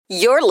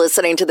You're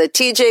listening to the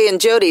TJ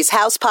and Jody's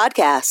House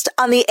podcast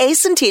on the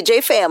Ace and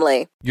TJ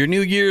family. Your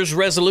New Year's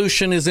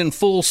resolution is in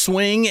full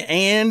swing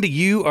and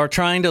you are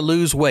trying to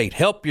lose weight.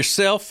 Help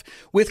yourself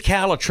with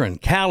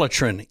Calitrin.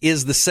 Calitrin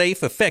is the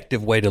safe,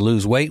 effective way to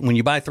lose weight. When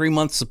you buy 3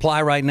 months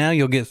supply right now,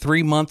 you'll get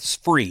 3 months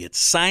free. It's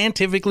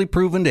scientifically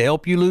proven to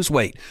help you lose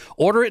weight.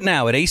 Order it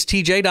now at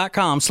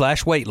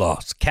acetj.com/weight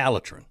loss.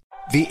 Calitrin.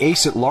 The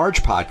Ace at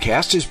Large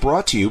podcast is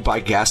brought to you by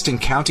Gaston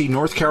County,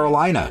 North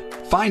Carolina.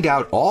 Find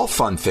out all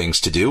fun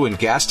things to do in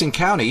Gaston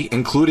County,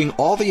 including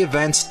all the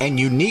events and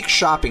unique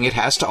shopping it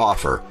has to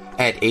offer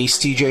at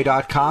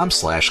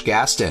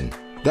acetj.com/Gaston.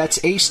 That's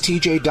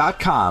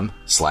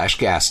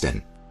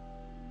acetj.com/Gaston.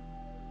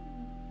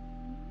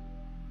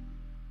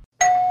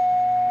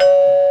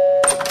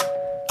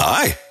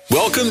 Hi,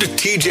 welcome to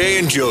TJ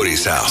and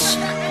Jody's house.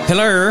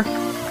 Hello.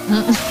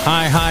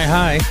 Hi.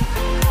 Hey.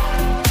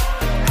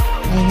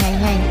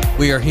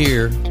 We are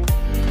here.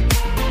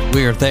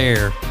 We are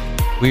there.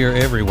 We are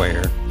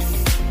everywhere.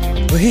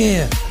 We're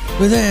here.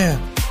 We're there.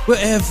 We're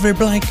every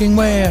blanking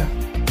where.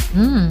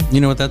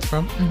 You know what that's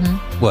from?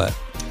 What?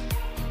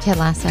 Ted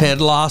Lasso. Ted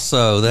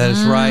Lasso. That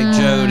is right,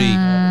 Jody.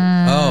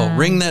 Oh,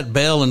 ring that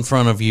bell in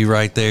front of you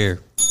right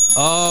there.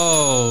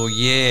 Oh,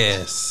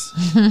 yes.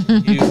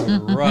 You're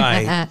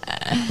right.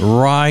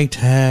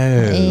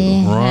 Righto.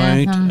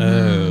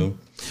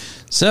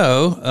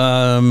 So,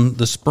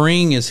 the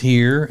spring is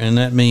here, and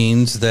that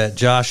means that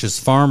Josh's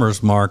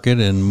Farmers Market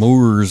in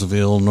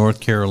Mooresville, North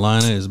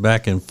Carolina, is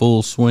back in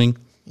full swing.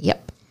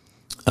 Yep.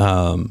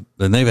 And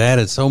they've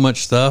added so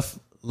much stuff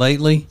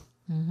lately.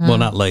 Well,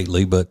 not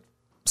lately, but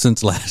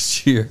since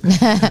last year,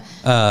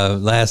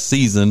 last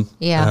season.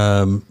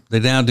 Yeah. They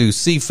now do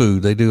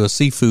seafood. They do a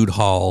seafood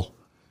haul,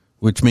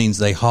 which means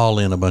they haul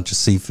in a bunch of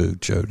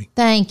seafood, Jody.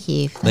 Thank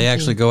you. They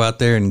actually go out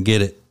there and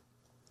get it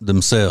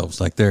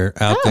themselves. Like they're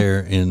out there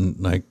in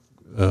like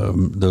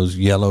those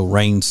yellow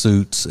rain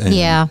suits and,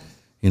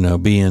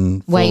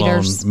 being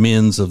waiters. full-on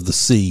men's of the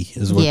sea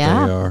is what they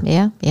are.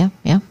 Yeah.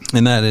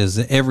 And that is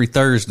every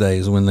Thursday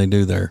is when they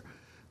do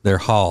their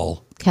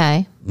haul.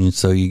 Okay. And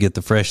so you get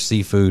the fresh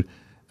seafood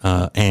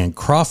and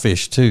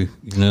crawfish too.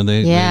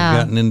 They've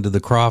gotten into the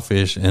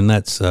crawfish, and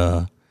that's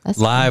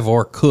live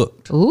or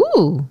cooked. Ooh.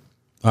 All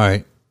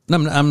right.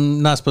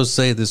 I'm not supposed to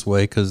say it this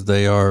way because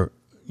they are,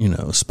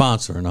 a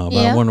sponsor and all,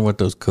 but I wonder what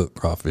those cooked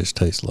crawfish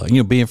taste like.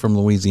 Being from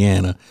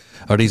Louisiana,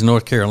 are these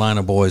North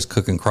Carolina boys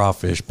cooking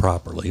crawfish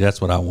properly? That's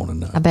what I want to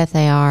know. I bet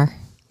they are.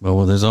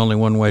 Well, there's only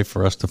one way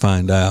for us to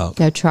find out.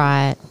 Go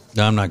try it.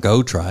 I'm not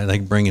go try it. They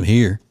can bring it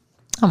here.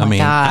 Oh my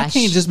gosh. I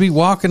can't just be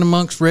walking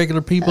amongst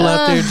regular people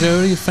out there,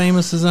 Jody, as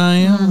famous as I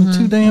am. I'm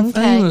too damn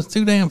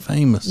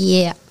famous.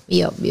 Yeah.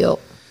 Yep.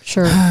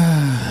 Sure.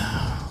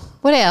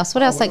 What else?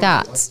 What else I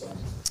got?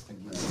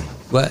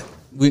 What?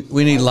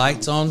 We need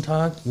lights on,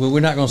 Todd? Well,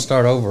 we're not going to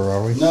start over,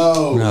 are we?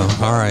 No.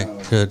 All right.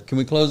 Good. Can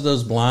we close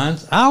those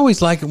blinds? I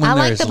always like it when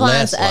there's the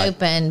blinds less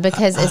open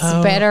because it's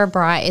better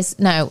bright. It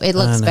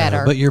looks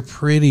better. But you're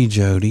pretty,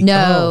 Jody.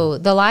 No,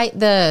 the light,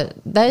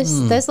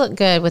 those look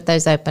good with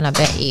those open. I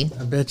bet you.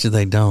 I bet you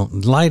they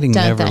don't. Lighting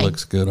never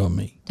looks good on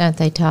me. Don't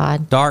they,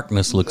 Todd?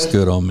 Darkness looks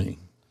good on me.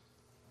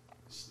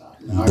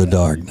 The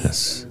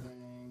darkness.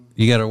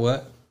 You got a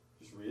what?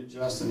 Just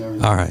readjusting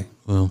everything. All right.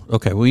 Well,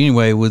 okay. Well,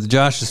 anyway, with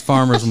Josh's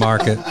Farmers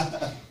Market,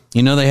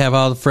 they have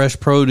all the fresh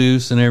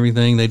produce and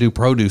everything. They do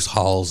produce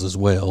hauls as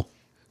well.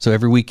 So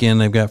every weekend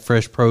they've got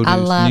fresh produce. I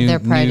love their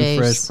produce. New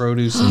fresh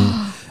produce.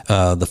 And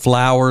the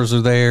flowers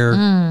are there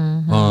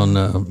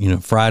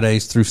on,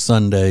 Fridays through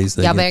Sundays.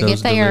 Y'all better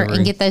get there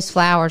and get those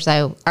flowers,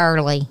 though,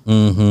 early.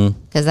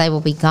 Because they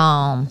will be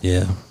gone.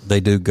 Yeah,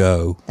 they do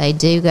go. They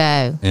do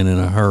go. And in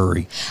a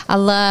hurry. I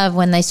love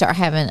when they start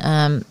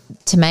having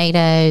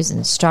tomatoes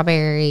and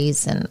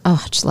strawberries. And,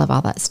 I just love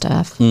all that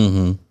stuff.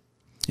 And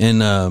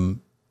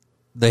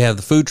they have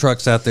the food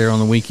trucks out there on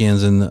the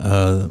weekends.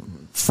 And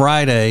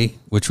Friday,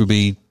 which would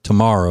be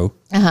tomorrow.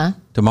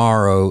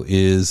 Tomorrow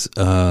is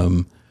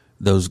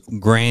those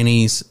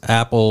Granny's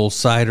apple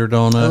cider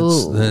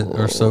donuts that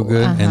are so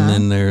good. And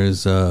then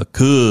there's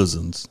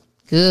Cousins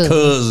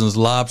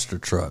lobster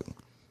truck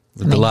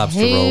with the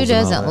lobster rolls. Who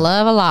doesn't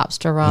love a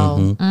lobster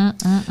roll?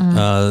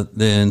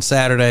 Then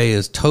Saturday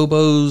is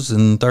Tobo's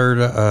and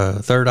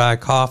Third Eye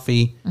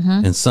Coffee.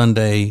 And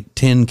Sunday,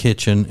 Tin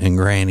Kitchen and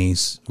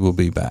Granny's will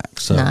be back.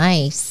 So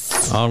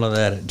nice. All of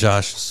that at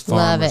Josh's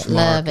Farmers Market.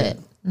 Love it.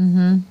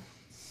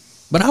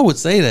 But I would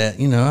say that,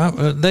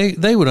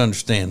 they would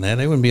understand that.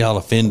 They wouldn't be all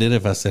offended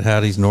if I said, how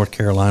these North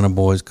Carolina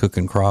boys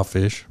cooking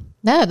crawfish.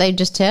 No, they'd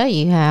just tell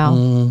you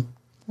how.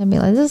 They'd be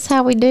like, this is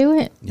how we do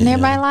it. And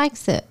everybody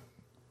likes it.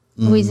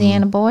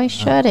 Louisiana boys,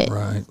 shut it.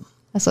 Right.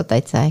 That's what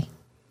they'd say.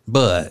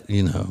 But,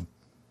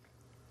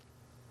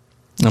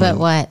 But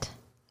what?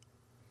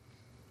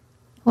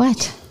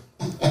 What?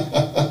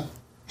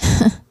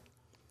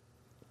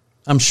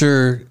 I'm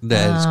sure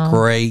that it's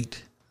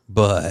great,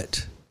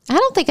 but I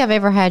don't think I've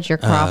ever had your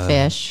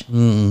crawfish.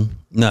 No,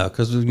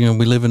 because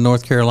we live in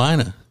North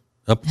Carolina.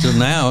 Up till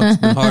now, it's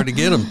been hard to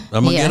get them.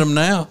 I'm gonna get them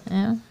now.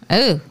 Yeah.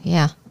 Oh,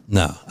 yeah.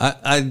 No,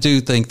 I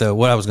do think though.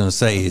 What I was going to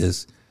say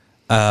is,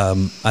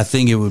 I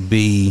think it would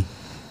be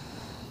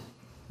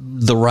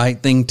the right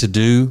thing to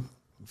do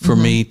for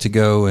me to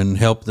go and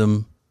help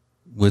them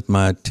with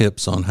my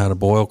tips on how to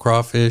boil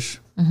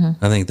crawfish.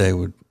 I think they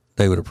would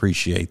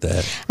appreciate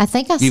that. I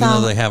think I even saw,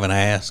 though they haven't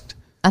asked.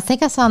 I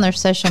think I saw on their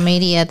social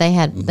media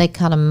they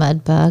called them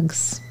mud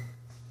bugs.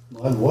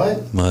 Mud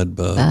what? Mud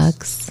bugs.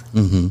 Bugs.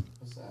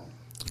 What's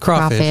that?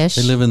 Crawfish.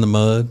 They live in the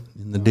mud,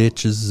 in the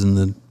ditches, and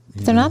the.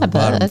 They're not a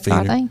bug,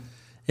 are they?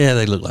 Yeah,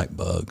 they look like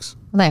bugs.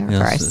 They are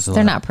gross.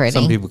 They're not pretty.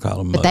 Some people call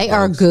them mud but they bugs.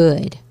 are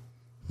good.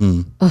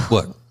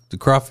 What? The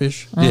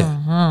crawfish?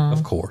 Yeah,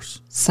 of course.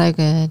 So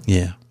good.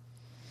 Yeah.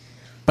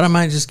 But I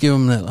might just give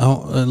them that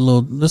a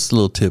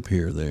little tip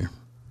here or there.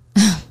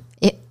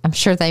 I'm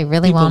sure they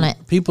really want it.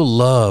 People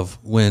love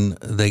when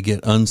they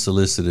get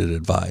unsolicited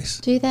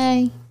advice. Do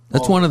they?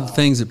 That's one of the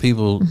things that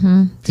people.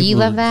 Do you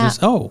love that?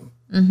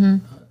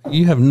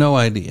 You have no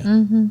idea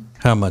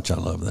how much I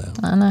love that.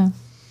 I know.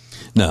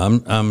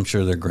 No, I'm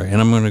sure they're great, and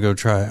I'm going to go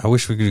try. I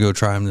wish we could go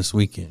try them this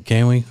weekend.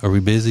 Can we? Are we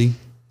busy?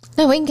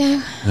 No, we can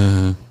go.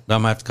 I'm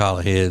gonna have to call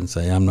ahead and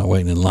say I'm not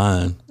waiting in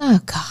line. Oh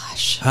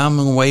gosh. I'm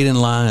gonna wait in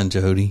line,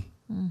 Jody.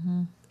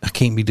 I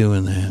can't be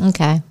doing that.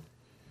 Okay.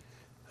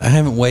 I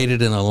haven't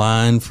waited in a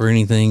line for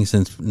anything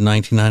since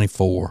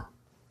 1994.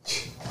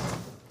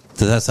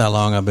 So that's how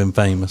long I've been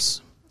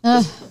famous.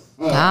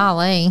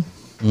 Golly.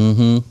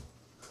 Now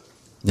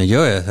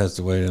your ass has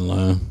to wait in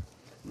line.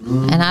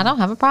 And I don't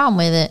have a problem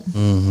with it.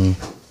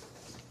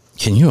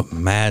 Can you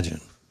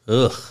imagine?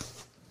 Ugh.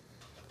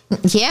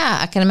 Yeah,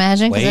 I can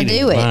imagine because I Waiting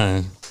do in it.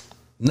 line.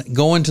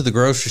 Going to the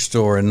grocery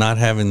store and not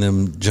having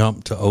them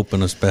jump to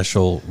open a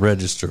special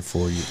register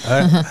for you.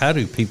 How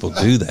do people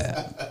do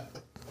that?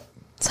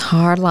 It's a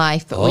hard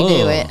life, but we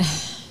do it.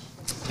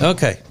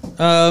 Okay.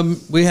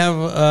 We have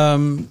a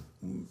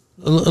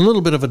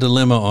little bit of a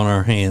dilemma on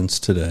our hands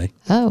today.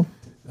 Oh.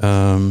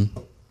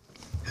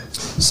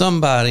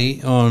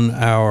 Somebody on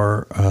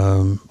our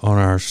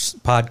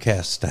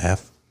podcast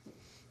staff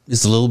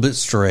is a little bit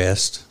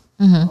stressed,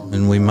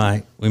 and we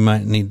might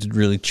need to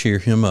really cheer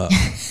him up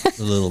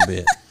a little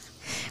bit.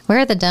 Where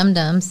are the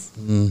dum-dums?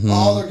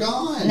 Oh, they're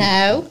gone.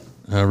 No.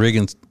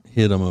 Riggins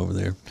hid them over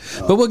there,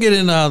 but we'll get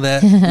into all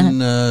that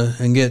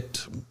and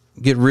get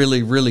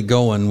really, really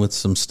going with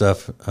some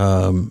stuff.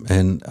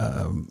 And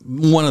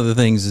one of the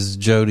things is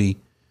Jody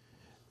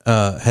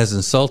has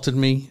insulted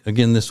me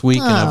again this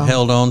week, and I've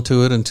held on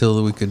to it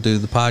until we could do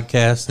the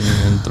podcast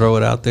and throw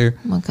it out there.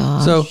 Oh my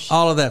gosh. So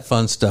all of that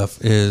fun stuff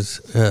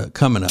is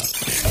coming up.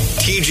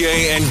 TJ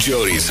and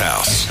Jody's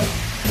house.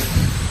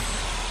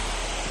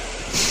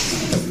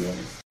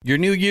 Your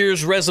New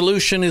Year's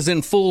resolution is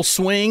in full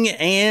swing,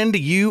 and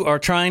you are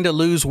trying to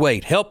lose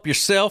weight. Help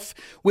yourself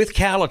with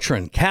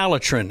Calitrin.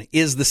 Calitrin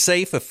is the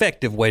safe,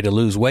 effective way to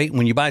lose weight.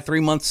 When you buy 3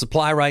 months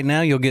supply right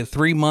now, you'll get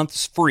 3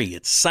 months free.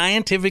 It's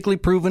scientifically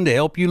proven to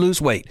help you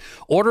lose weight.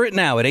 Order it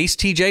now at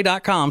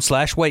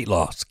acetj.com/weight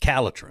loss.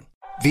 Calitrin.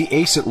 The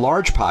Ace at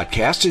Large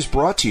podcast is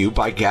brought to you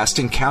by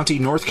Gaston County,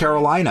 North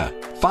Carolina.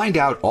 Find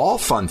out all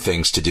fun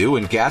things to do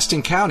in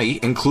Gaston County,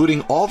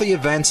 including all the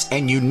events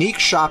and unique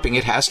shopping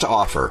it has to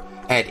offer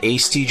at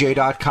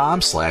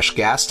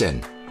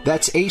acetj.com/Gaston.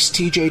 That's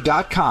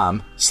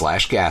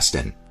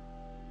acetj.com/Gaston.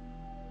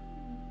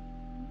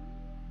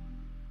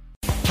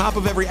 Top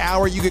of every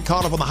hour, you get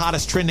caught up on the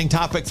hottest trending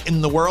topics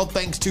in the world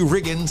thanks to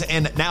Riggins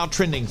and Now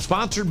Trending,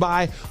 sponsored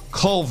by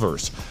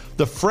Culver's.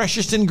 The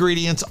freshest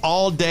ingredients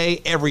all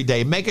day, every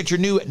day. Make it your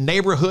new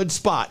neighborhood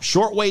spot.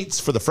 Short waits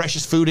for the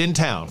freshest food in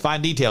town.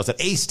 Find details at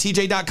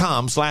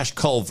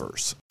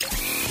acetj.com/Culver's.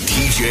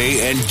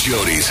 TJ and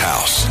Jody's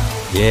house.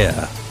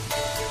 Yeah.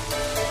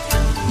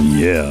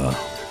 Yeah.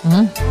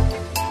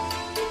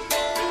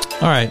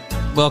 All right.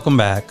 Welcome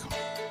back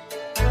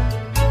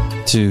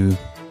to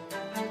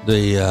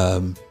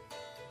the,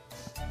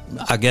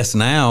 I guess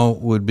now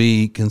would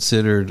be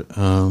considered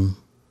a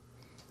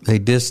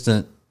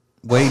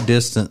way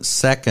distant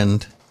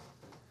second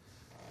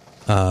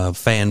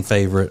fan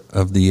favorite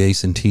of the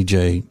Ace and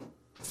TJ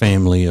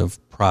family of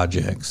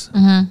projects.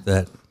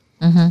 That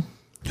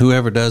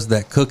whoever does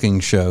that cooking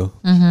show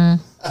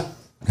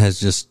has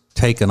just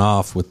taken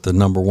off with the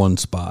number one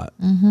spot.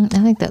 I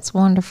think that's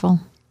wonderful.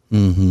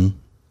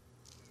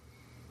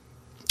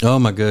 Oh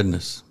my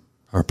goodness.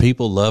 Are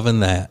people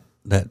loving that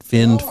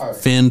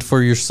fend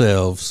for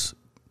yourselves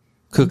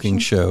cooking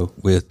show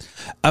with,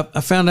 I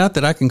found out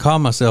that I can call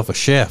myself a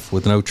chef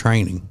with no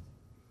training.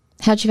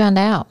 How'd you find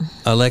out?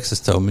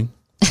 Alexis told me.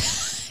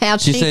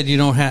 How'd She said you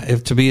don't have,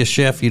 if to be a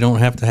chef, you don't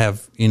have to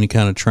have any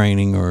kind of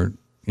training or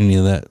any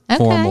of that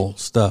formal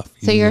stuff.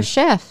 So you're a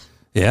chef.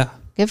 Yeah.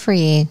 Good for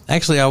you.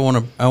 Actually, I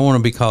want to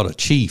be called a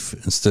chief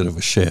instead of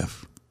a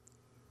chef.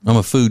 I'm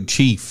a food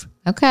chief.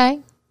 Okay.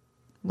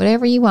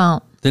 Whatever you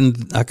want. Then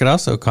I could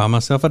also call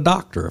myself a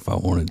doctor if I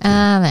wanted to.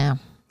 No.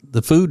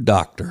 The food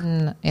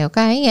doctor.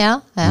 Okay,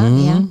 yeah.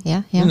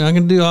 Yeah. You know, I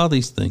can do all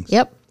these things.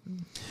 Yep.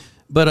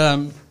 But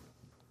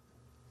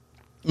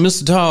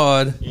Mr.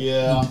 Todd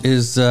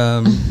is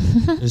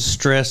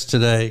stressed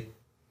today.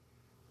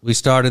 We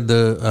started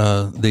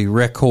the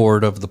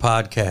record of the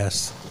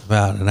podcast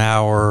about an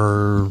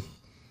hour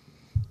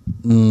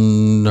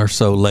or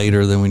so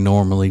later than we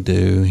normally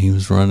do. He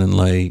was running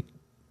late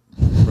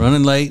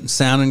and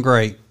sounding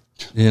great,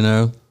 you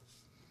know.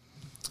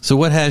 So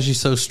what has you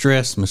so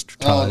stressed, Mr.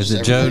 Todd? Is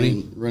it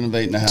Jody?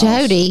 Renovating the house.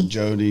 Jody.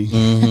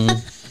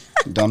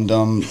 Mm-hmm.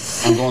 Dum-dum.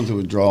 I'm going through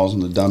withdrawals on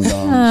the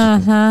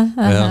dum-dums.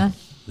 Well,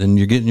 then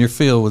you're getting your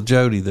fill with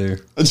Jody there.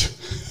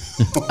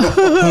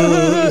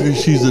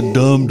 She's a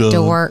dum-dum.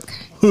 Dork.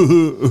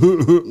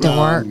 I'm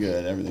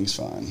good. Everything's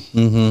fine.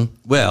 Mm-hmm.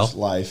 Well, it's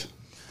life.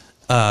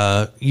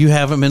 You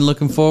haven't been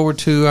looking forward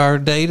to our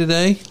day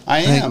today?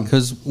 I am.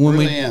 Because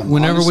whenever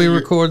Honestly, we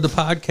record the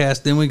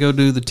podcast, then we go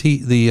do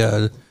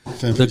the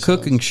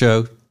cooking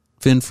show,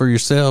 Fend for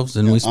Yourselves,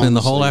 and we spend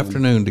the whole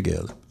afternoon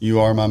together. You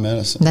are my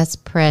medicine. That's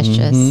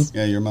precious. Mm-hmm.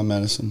 Yeah, you're my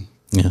medicine.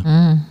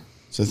 Yeah.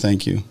 So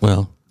thank you.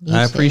 Well,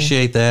 I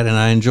appreciate that, and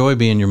I enjoy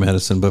being your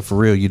medicine, but for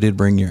real, you did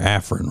bring your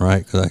Afrin,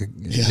 right?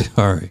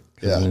 All right.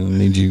 Yeah. I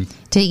need you.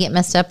 Did he get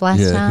messed up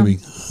last time?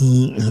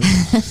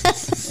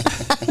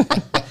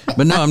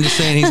 But no, I'm just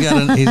saying he's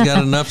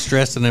got enough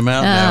stressing him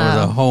out now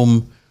with a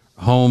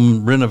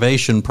home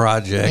renovation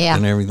project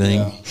and everything.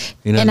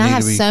 Yeah. And I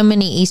have so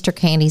many Easter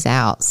candies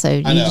out, so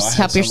you just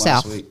help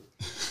yourself.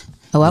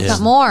 Oh, I've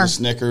got more. The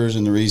Snickers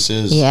and the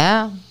Reese's.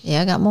 Yeah,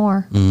 I got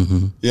more.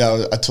 Mm-hmm.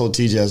 Yeah, I told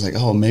TJ, I was like,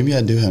 oh, maybe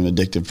I do have an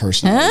addictive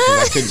personality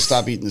because I couldn't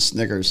stop eating the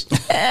Snickers.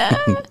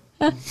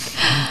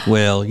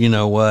 Well, you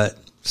know what?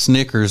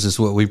 Snickers is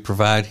what we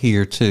provide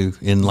here, too,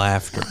 in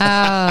laughter.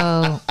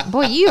 Oh,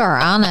 boy, you're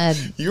on a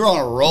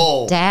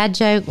roll. Dad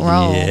joke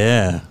roll.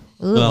 Yeah.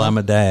 Ooh. Well, I'm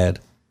a dad.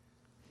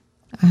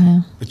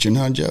 But you're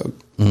not a joke.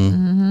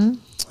 Mm-hmm.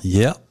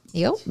 Yep.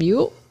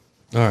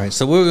 All right,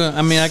 so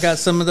I got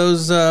some of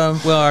those,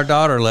 our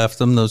daughter left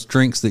them, those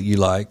drinks that you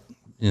like,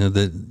 you know,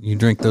 that you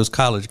drink, those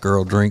college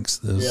girl drinks,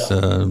 those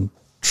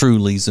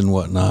Trulies and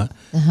whatnot.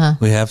 Uh-huh.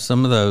 We have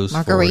some of those.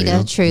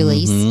 Margarita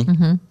Trulies. Mm-hmm.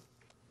 Mm-hmm.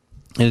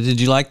 And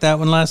did you like that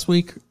one last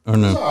week or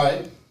no? It was all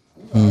right.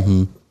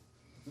 Mm-hmm.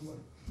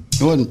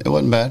 It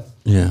wasn't bad.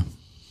 Yeah.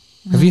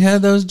 Mm-hmm. Have you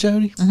had those,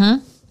 Jody?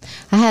 Mm-hmm.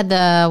 I had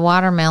the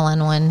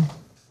watermelon one.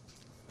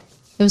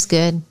 It was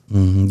good.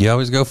 Mm-hmm. You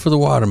always go for the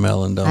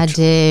watermelon, don't you? I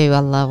do. I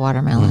love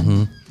watermelon.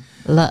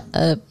 Mm-hmm.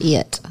 Love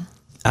it.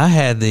 I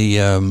had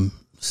the,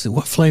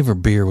 what flavor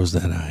beer was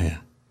that I had?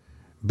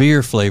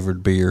 Beer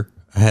flavored beer.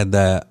 I had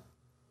that.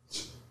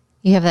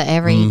 You have that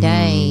every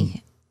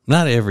day.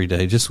 Not every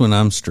day, just when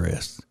I'm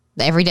stressed.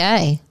 Every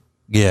day.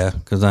 Yeah,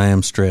 because I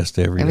am stressed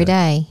every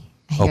day.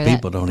 Oh,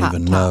 people don't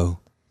even know.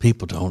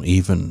 People don't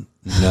even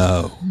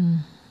know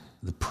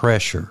the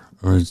pressure,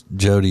 or as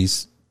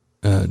Jody's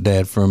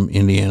dad from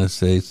Indiana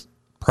says,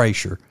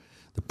 the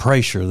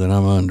pressure that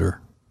I'm under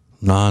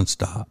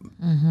nonstop.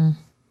 Mm-hmm.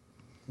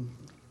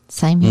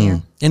 Same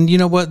here. And you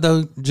know what,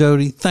 though,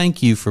 Jody?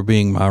 Thank you for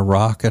being my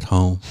rock at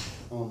home.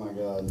 Oh, my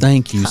God.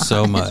 Thank you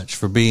so much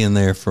for being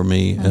there for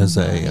me as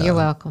a... You're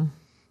welcome.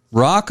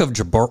 Rock of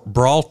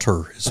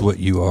Gibraltar is what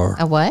you are.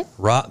 A what?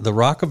 The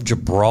Rock of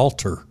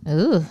Gibraltar.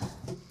 Ooh.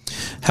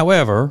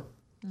 However,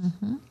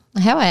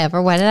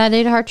 what did I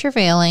do to hurt your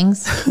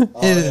feelings?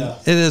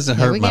 It doesn't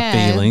hurt my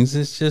feelings.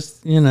 It's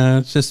just,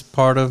 it's just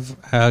part of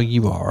how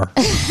you are.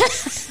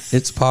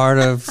 It's part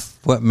of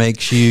what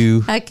makes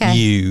you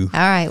you. All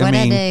right, what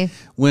I do?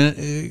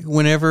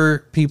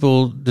 Whenever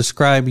people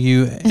describe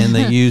you and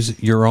they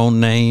use your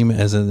own name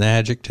as an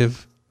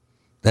adjective,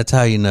 that's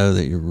how you know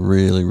that you're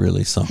really,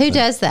 really something. Who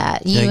does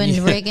that? You and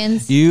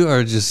Riggins? You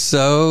are just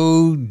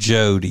so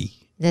Jody.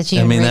 That's you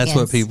and Riggins. That's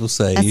what people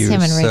say. That's You're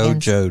so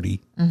Jody.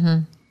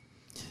 Mm-hmm.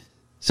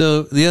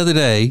 So the other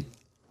day,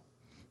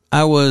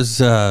 I was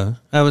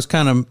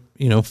kind of,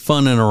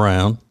 funning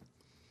around.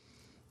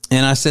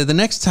 And I said, the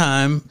next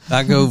time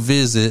I go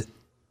visit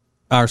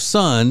our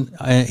son,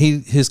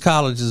 his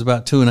college is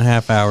about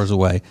 2.5 hours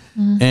away.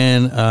 Mm-hmm.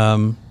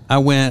 And I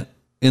went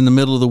in the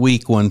middle of the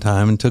week one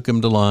time and took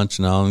him to lunch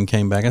and all and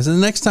came back. I said, the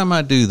next time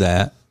I do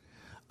that,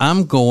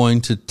 I'm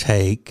going to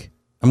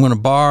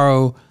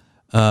borrow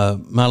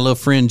my little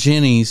friend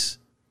Jenny's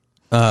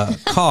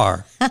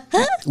car,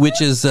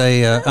 which is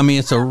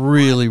it's a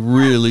really,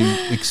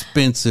 really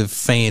expensive,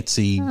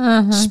 fancy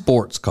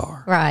sports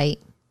car. Right.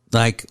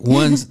 Like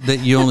ones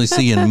that you only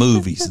see in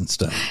movies and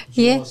stuff.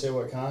 You want to say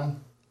what kind?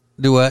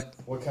 Do what?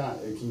 What kind?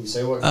 Can you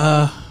say what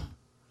kind?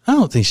 I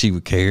don't think she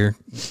would care.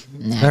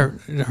 No.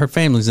 Her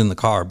family's in the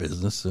car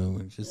business, so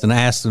it's just an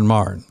Aston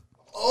Martin.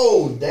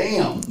 Oh,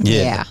 damn.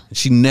 Yeah.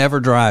 She never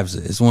drives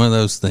it. It's one of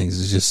those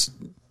things. It's just,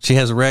 she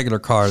has a regular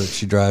car that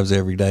she drives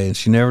every day, and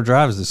she never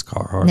drives this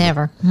car hardly.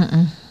 Never.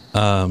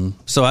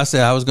 So I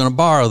said I was going to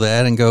borrow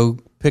that and go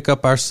pick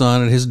up our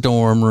son at his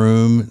dorm,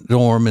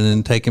 and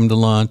then take him to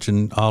lunch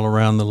and all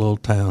around the little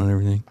town and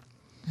everything.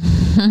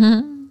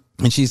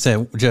 And she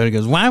said, Jody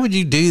goes, why would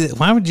you do that?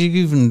 Why would you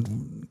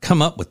even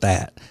come up with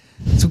that?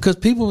 It's because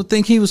people would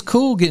think he was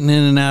cool getting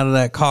in and out of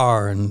that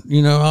car. And,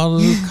 all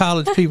the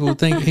college people would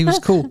think he was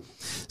cool.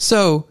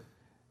 So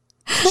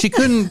she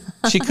couldn't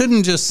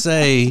just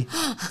say,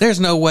 there's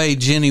no way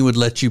Jenny would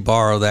let you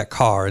borrow that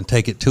car and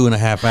take it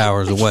 2.5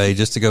 hours away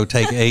just to go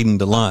take Aiden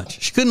to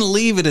lunch. She couldn't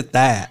leave it at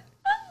that.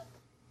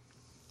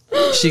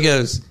 She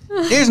goes,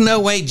 there's no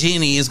way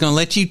Jenny is going to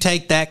let you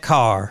take that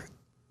car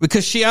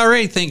because she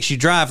already thinks you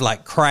drive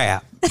like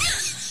crap.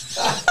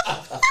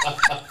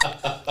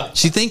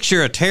 She thinks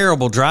you're a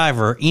terrible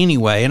driver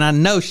anyway, and I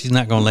know she's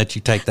not going to let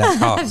you take that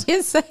car. I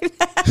didn't say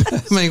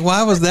that. I mean,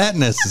 why was that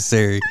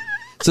necessary?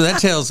 So that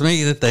tells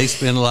me that they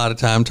spend a lot of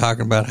time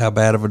talking about how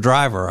bad of a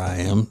driver I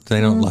am.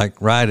 They don't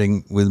like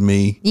riding with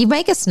me. You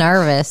make us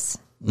nervous.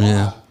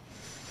 Yeah.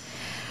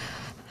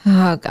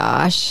 Oh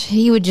gosh,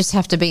 he would just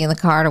have to be in the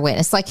car to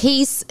witness. Like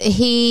he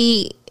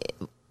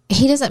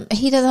doesn't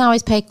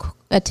always pay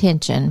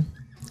attention,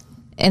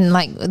 and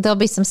like there'll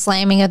be some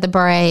slamming of the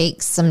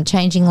brakes, some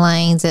changing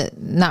lanes,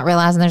 not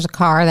realizing there's a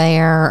car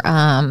there.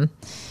 I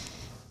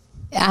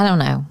don't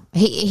know.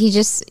 He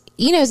just,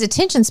 his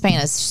attention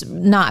span is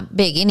not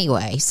big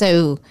anyway.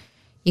 So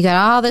you got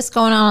all this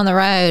going on the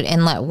road,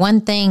 and let one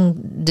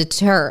thing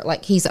deter.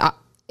 Like he's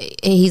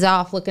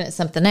off looking at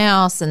something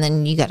else, and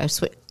then you got to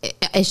switch.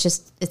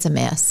 It's a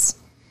mess.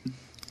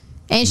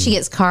 And she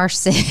gets car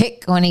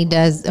sick when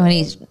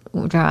he's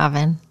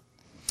driving.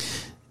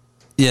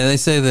 Yeah, they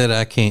say that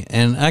I can't,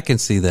 and I can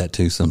see that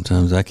too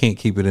sometimes. I can't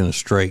keep it in a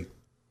straight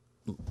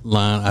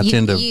line. I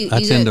tend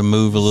to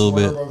move a little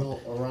bit.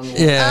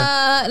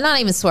 Yeah. Not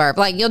even swerve.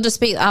 Like you'll just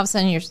be, all of a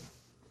sudden you're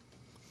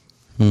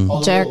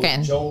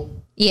jerking.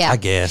 Yeah, I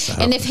guess.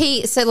 And if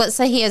let's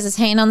say he has his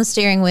hand on the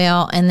steering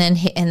wheel, and then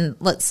and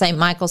let's say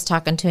Michael's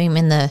talking to him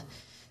in the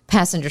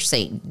passenger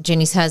seat,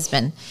 Jenny's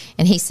husband,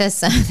 and he says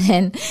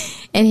something,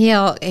 and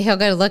he'll go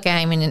to look at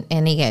him,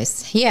 and he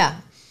goes, yeah,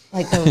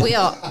 like the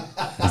wheel.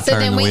 So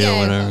then we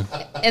go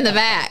in the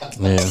back.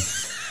 Yeah.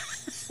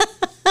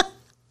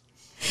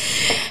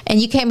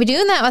 And you can't be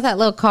doing that with that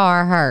little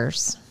car of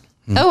hers.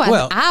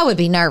 I would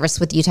be nervous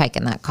with you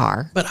taking that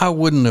car. But I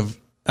wouldn't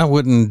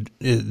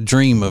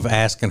dream of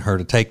asking her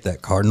to take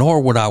that car,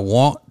 nor would I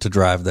want to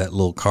drive that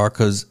little car,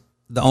 because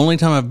the only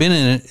time I've been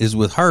in it is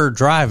with her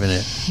driving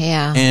it.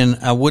 Yeah. And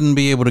I wouldn't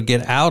be able to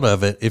get out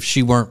of it if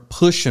she weren't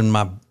pushing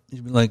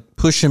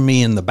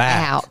me in the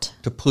back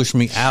to push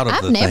me out of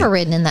the thing. I've never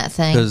ridden in that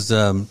thing. Because,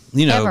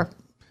 Ever.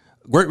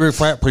 great big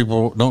fat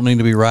people don't need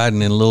to be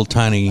riding in little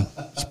tiny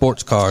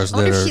sports cars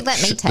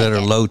that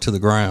are low to the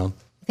ground.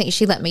 I think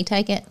she let me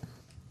take it.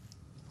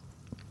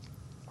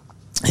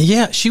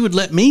 Yeah, she would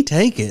let me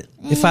take it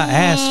if I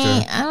asked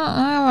her. I don't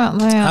know about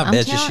that. I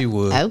bet you she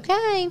would.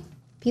 Okay,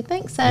 if you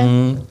think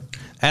so.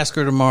 Ask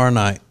her tomorrow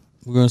night.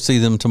 We're going to see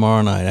them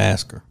tomorrow night.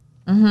 Ask her.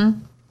 Mm-hmm.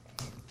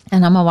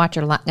 And I'm going to watch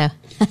her go.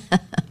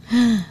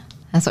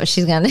 That's what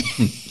she's going to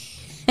do.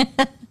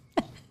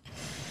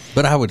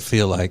 But I would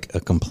feel like a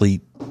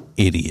complete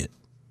idiot.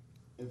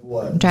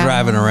 What?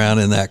 Driving around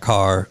in that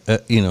car,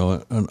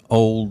 an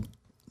old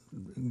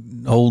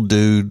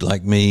dude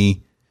like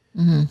me.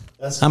 Mm-hmm.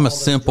 I'm a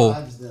simple.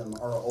 Them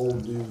are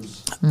old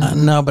dudes.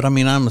 No, but I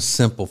mean, I'm a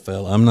simple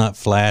fella. I'm not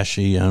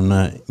flashy. I'm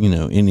not,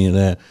 any of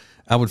that.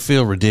 I would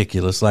feel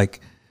ridiculous,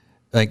 like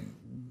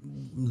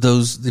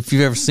those. If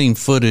you've ever seen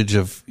footage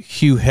of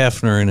Hugh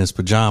Hefner in his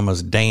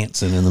pajamas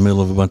dancing in the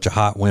middle of a bunch of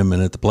hot women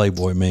at the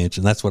Playboy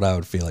Mansion, that's what I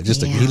would feel like.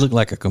 He looked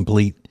like a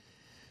complete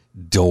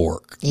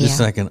dork,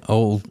 just like an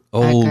old,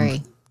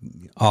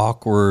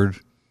 awkward,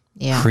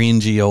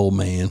 cringy old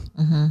man.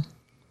 Mm-hmm.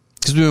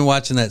 Because we've been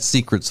watching that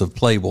Secrets of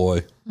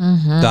Playboy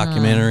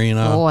documentary,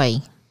 Boy,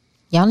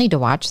 y'all need to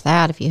watch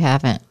that if you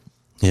haven't.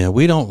 Yeah,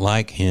 we don't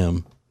like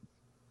him.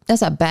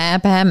 That's a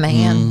bad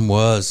man.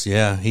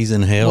 He's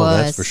in hell,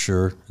 that's for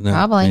sure. No,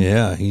 probably.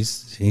 Yeah,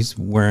 he's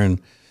wearing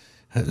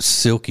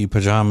silky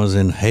pajamas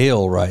in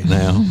hell right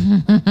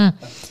now.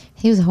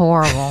 He was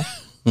horrible.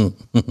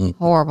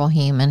 Horrible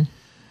human.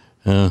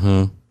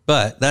 Uh-huh.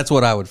 But that's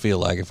what I would feel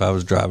like if I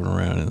was driving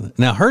around in it.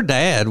 Now, her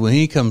dad, when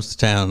he comes to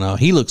town now,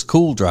 he looks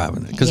cool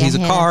driving it because he's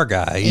a car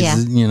guy.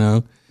 He's,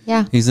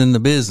 he's in the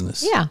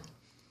business. Yeah.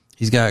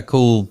 He's got a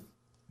cool,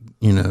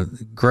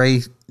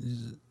 gray,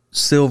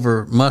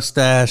 silver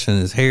mustache, and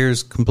his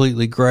hair's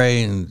completely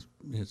gray, and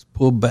it's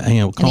pulled back,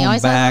 combed and he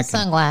always back. has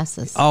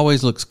sunglasses.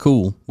 Always looks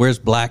cool. Wears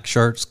black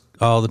shirts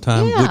all the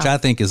time, which I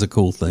think is a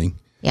cool thing.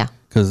 Yeah.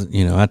 Because,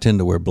 I tend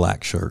to wear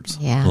black shirts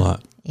a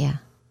lot. Yeah.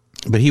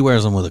 But he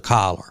wears them with a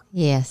collar.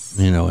 Yes.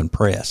 And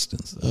pressed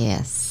and stuff.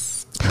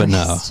 Yes. But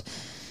no,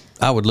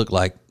 I would look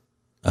like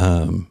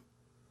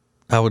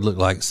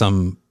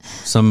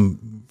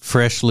some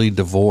freshly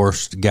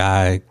divorced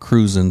guy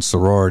cruising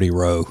sorority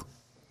row.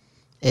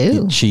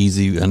 Ooh.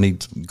 Cheesy. I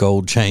need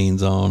gold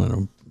chains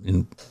on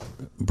and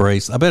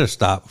brace. I better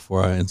stop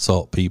before I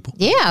insult people.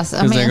 Yes.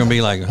 Because they're going to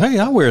be like, hey,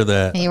 I wear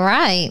that. You're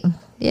right.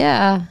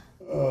 Yeah.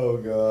 Oh,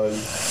 God.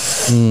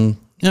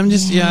 I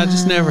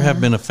just never have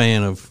been a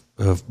fan of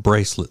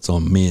bracelets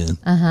on men.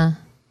 Uh-huh.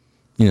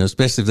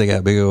 Especially if they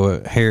got big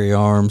old hairy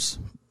arms.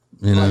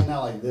 Not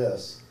like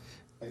this.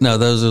 No,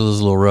 those are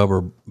those little rubber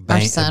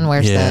bands. Our son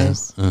wears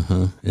those.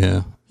 Uh-huh.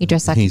 Yeah. He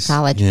dressed like a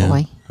college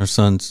boy. Our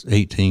son's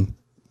 18.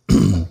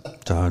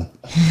 Todd.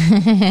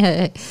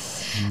 But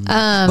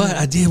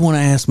I did want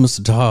to ask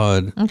Mr.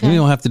 Todd. Okay. We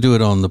don't have to do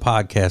it on the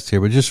podcast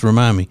here, but just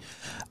remind me.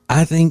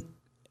 I think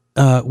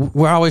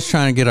we're always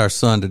trying to get our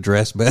son to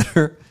dress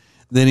better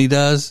than he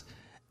does.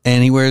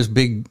 and he wears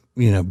big,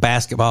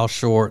 basketball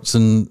shorts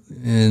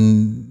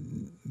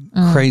and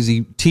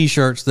crazy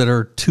T-shirts that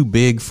are too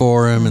big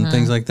for him and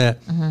things like that.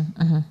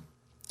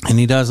 And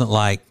he doesn't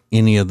like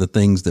any of the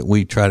things that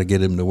we try to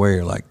get him to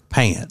wear, like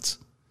pants,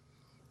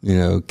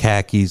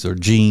 khakis or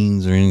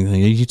jeans or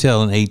anything. You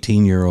tell an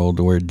 18-year-old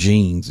to wear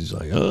jeans, he's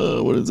like,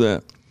 oh, what is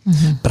that?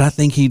 But I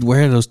think he'd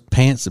wear those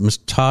pants that Mr.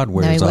 Todd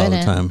wears all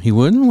the time. He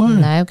wouldn't? Why?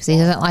 No, because he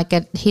doesn't like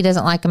it. He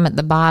doesn't like them at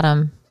the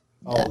bottom.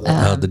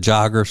 The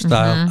jogger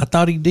style. I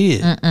thought he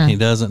did. He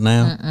doesn't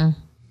now.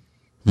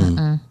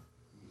 And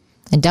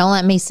don't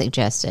let me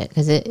suggest it,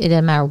 because it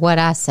doesn't matter what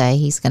I say.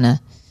 He's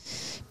gonna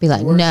be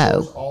like,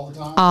 no,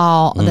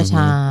 all the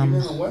time.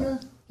 Even in the winter?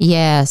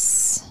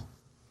 Yes.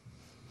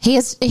 He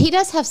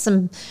does have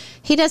some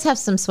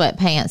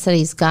sweatpants that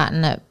he's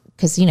gotten up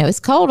because it's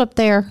cold up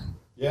there.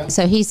 Yeah.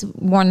 So he's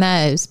worn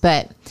those,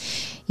 but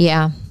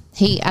yeah,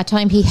 I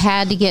told him he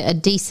had to get a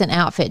decent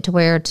outfit to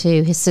wear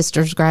to his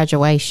sister's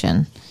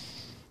graduation.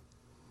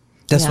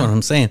 That's what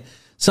I'm saying.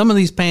 Some of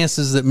these pants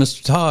that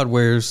Mr. Todd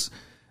wears,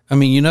 I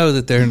mean,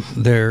 that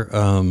they're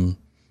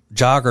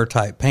jogger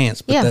type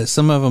pants, but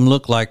some of them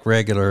look like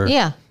regular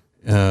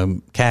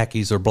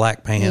khakis or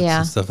black pants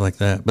and stuff like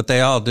that. But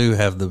they all do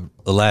have the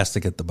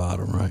elastic at the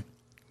bottom, right?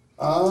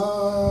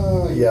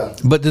 Yeah.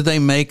 But do they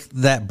make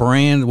that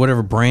brand,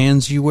 whatever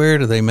brands you wear,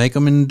 do they make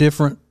them in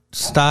different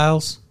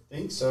styles? I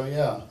think so,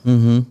 yeah.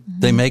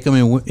 They make them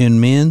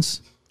in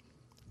men's?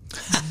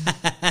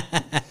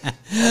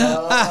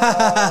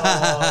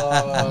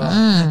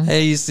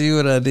 Hey, you see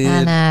what I did?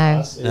 I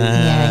know.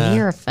 Yeah,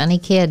 you're a funny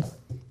kid.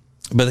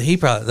 But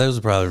those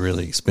are probably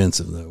really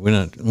expensive though. We're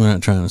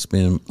not trying to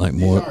spend like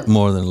more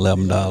than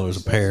 $11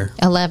 a pair.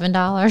 $11.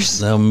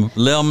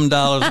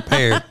 $11 a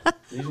pair.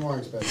 These are more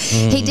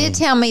expensive. He did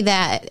tell me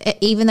that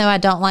even though I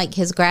don't like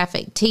his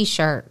graphic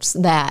T-shirts,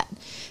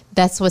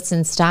 that's what's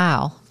in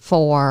style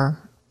for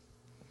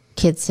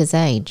kids his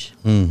age.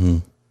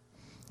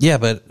 Yeah,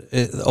 but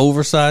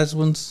oversized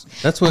ones.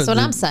 That's what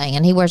I'm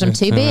saying. He wears them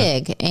too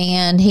big,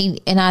 and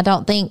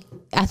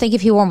I think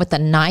if he wore them with a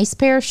nice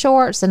pair of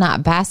shorts and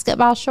not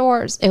basketball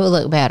shorts, it would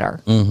look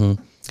better.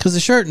 Because the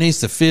shirt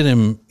needs to fit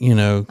him, I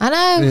know.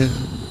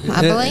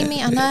 Believe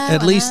me, I know.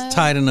 At least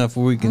tight enough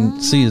where we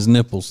can see his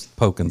nipples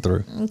poking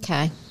through.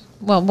 Okay.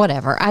 Well,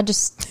 whatever.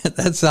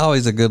 That's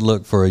always a good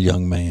look for a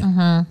young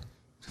man.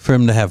 For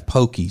him to have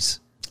pokies.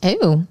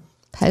 Ooh,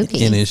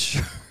 pokey. In his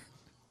shirt.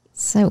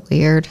 So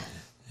weird.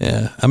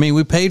 Yeah. I mean,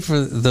 we paid for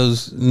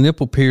those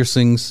nipple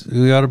piercings.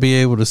 We ought to be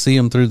able to see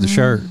them through the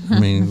shirt. I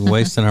mean,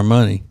 wasting our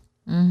money.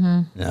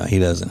 No, he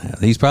doesn't have.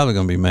 He's probably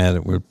going to be mad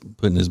that we're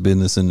putting his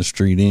business in the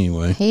street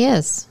anyway. He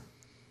is.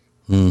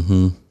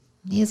 He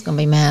is going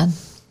to be mad.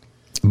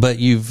 But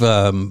you've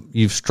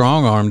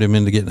strong-armed him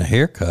into getting a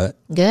haircut.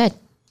 Good.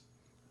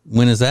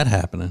 When is that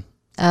happening?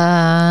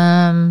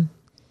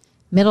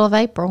 Middle of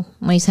April,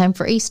 when he's home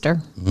for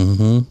Easter.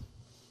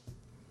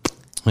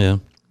 Yeah.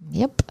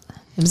 Yep.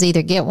 It was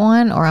either get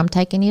one or I'm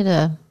taking you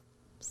to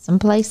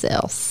someplace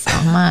else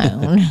on my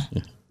own.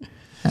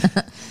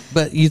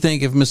 But you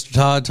think if Mr.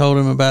 Todd told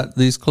him about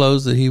these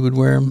clothes that he would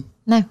wear them?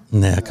 No.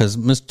 Nah, because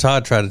Mr.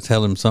 Todd tried to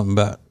tell him something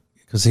about,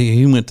 because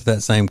he went to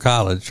that same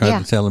college,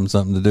 tried to tell him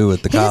something to do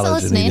with the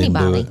college, and he didn't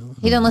do it.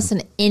 He doesn't listen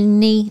to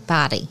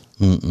anybody.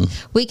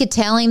 We could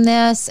tell him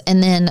this,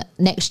 and then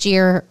next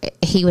year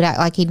he would act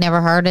like he'd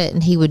never heard it,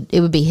 and it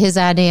would be his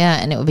idea,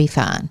 and it would be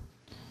fine.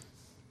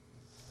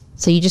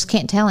 So you just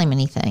can't tell him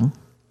anything.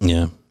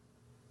 Yeah.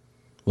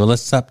 Well,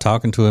 let's stop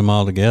talking to him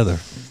altogether.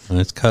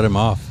 Let's cut him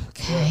off.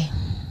 Okay.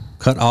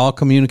 Cut all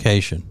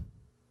communication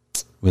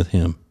with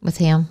him. With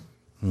him.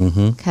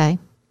 Okay.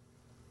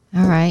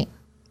 All right.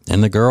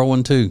 And the girl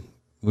one too.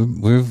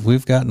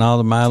 We've gotten all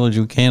the mileage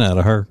we can out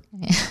of her.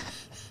 Yeah.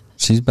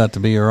 She's about to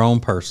be her own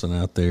person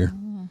out there.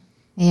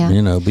 Yeah.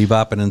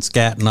 Bebopping and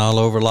scatting all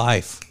over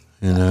life.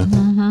 You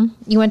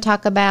want to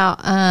talk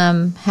about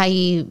how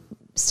you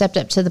stepped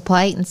up to the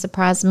plate and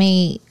surprised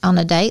me on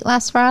a date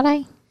last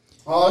Friday?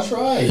 Oh, that's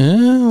right.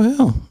 Yeah,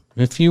 well,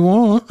 if you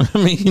want.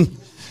 I mean,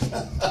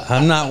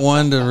 I'm not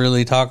one to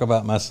really talk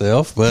about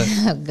myself, but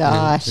oh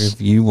gosh,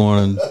 if you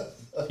want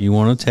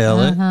to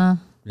tell it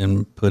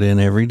and put in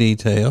every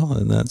detail,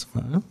 then that's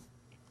fine.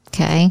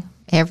 Okay,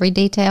 every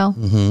detail.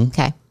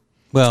 Okay.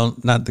 Well,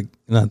 not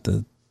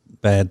the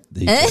bad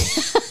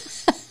details.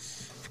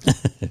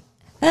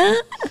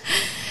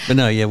 But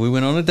no, yeah, we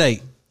went on a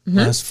date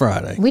last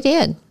Friday. We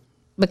did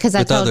because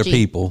I told with other you.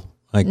 people.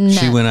 Like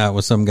she went out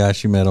with some guy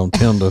she met on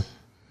Tinder.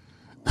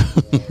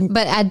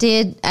 But I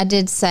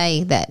did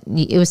say that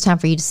it was time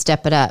for you to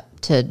step it up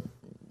to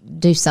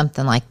do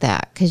something like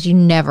that, because you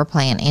never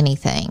plan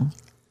anything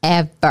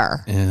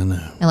ever,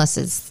 unless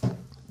it's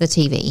the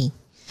TV.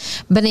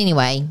 But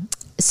anyway,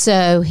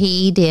 so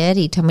he did.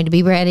 He told me to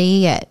be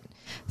ready at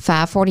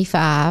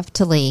 5:45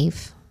 to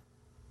leave,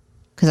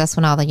 because that's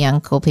when all the young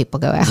cool people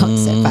go out.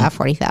 So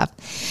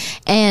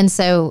 5:45, and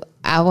so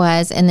I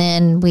was, and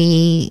then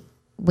we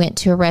went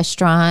to a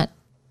restaurant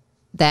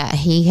that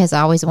he has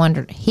always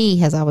wondered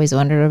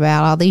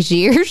about all these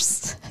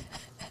years.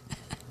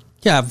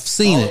 Yeah, I've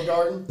seen it.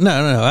 Garden?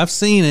 No, I've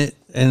seen it.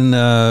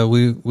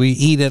 we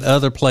eat at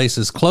other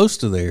places close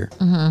to there,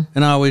 and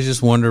I always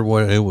just wondered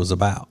what it was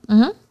about.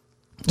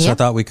 So I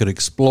thought we could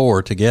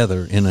explore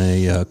together in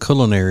a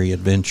culinary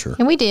adventure.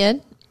 And we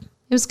did.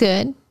 It was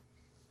good.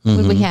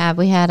 We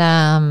had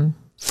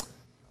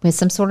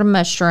some sort of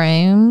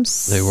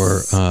mushrooms. They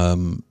were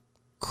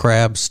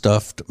crab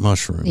stuffed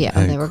mushrooms. Yeah,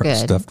 they were good.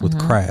 Stuffed with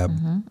crab.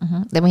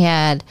 Then we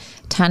had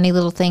a tiny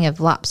little thing of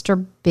lobster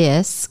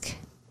bisque.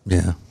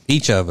 Yeah.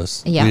 Each of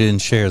us. Yeah. We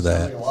didn't share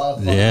that.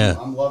 Yeah.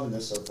 I'm loving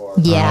this so far.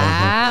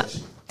 Yeah.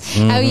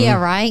 Oh, yeah,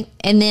 right.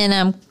 And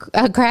then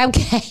crab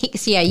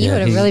cakes. Yeah, you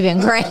would have really been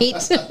great.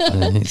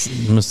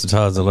 Mr.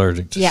 Todd's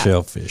allergic to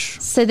shellfish.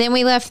 So then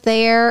we left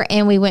there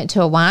and we went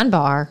to a wine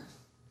bar.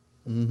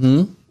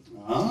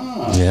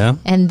 Yeah.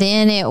 And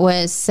then it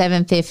was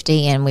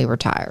 7:50 and we were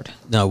tired.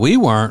 No, we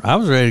weren't. I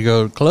was ready to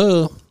go to the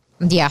club.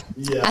 Yeah.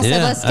 I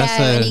said, let's go.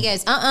 And he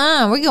goes,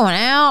 we're going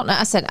out. And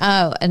I said,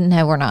 and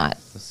no, we're not.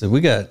 I said,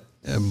 we got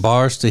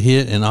bars to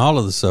hit in all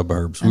of the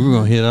suburbs. We were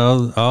going to hit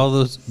all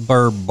the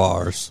burb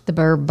bars. The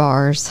burb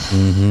bars.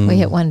 We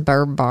hit one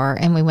burb bar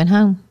and we went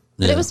home.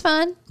 But it was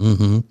fun.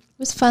 It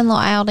was a fun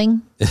little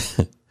outing.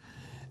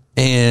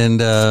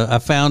 And I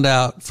found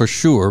out for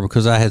sure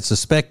because I had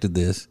suspected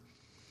this.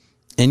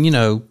 And, you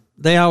know,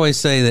 they always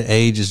say that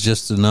age is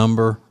just a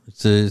number.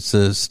 It's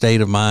a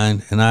state of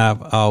mind. And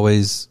I've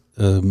always,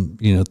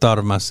 thought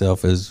of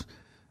myself as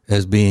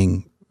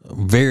being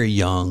very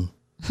young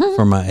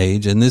for my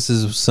age. And this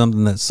is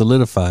something that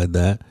solidified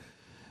that,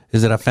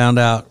 is that I found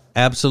out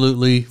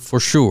absolutely for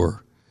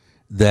sure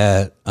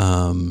that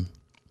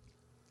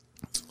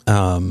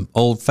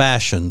old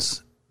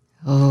fashions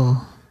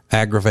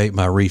aggravate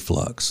my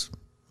reflux.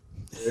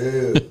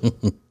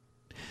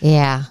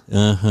 Yeah.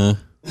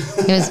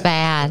 It was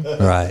bad.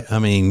 Right. I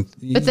mean,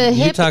 you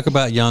talk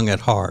about young at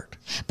heart.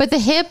 But the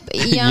hip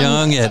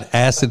young at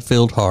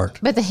acid-filled heart.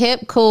 But the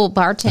hip, cool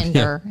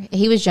bartender,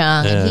 he was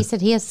young, and he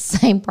said he has the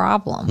same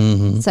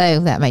problem.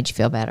 So that made you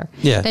feel better.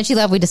 Yeah. Don't you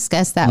love we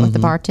discussed that with the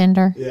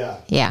bartender? Yeah.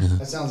 Yeah.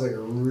 That sounds like a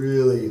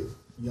really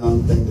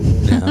young thing to do.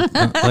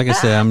 Yeah. Like I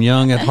said, I'm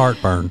young at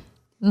heartburn.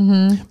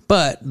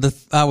 But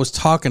I was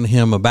talking to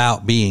him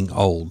about being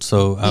old,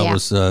 so I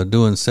was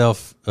doing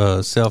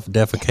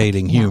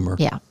self-defecating humor.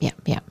 Yeah. You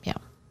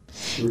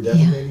were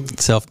defecating?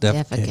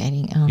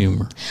 Self-defecating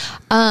humor.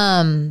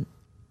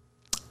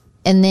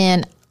 And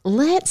then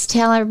let's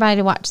tell everybody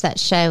to watch that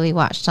show we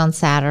watched on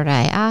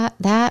Saturday.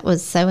 That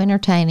was so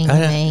entertaining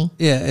to me.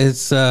 Yeah,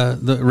 it's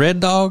the Red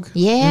Dog.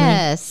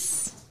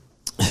 Yes.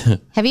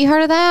 Have you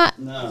heard of that?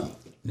 No.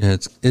 Yeah,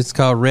 it's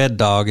called Red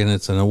Dog, and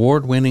it's an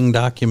award-winning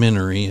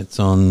documentary. It's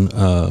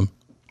on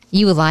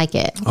you would like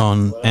it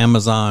on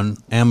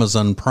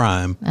Amazon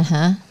Prime.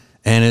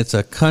 And it's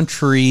a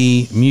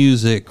country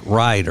music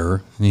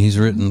writer. And he's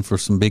written for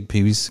some big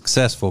people. He's a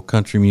successful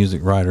country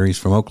music writer. He's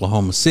from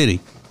Oklahoma City.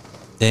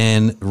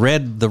 And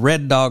the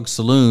Red Dog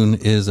Saloon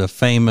is a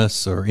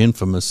famous or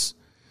infamous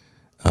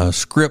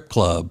script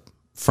club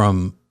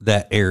from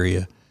that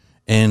area.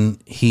 And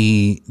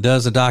he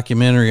does a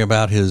documentary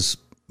about his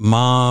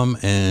mom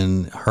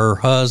and her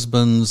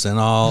husbands and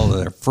all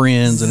their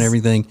friends and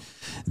everything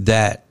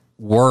that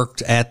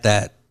worked at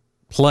that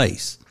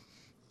place.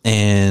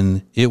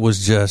 And it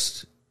was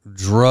just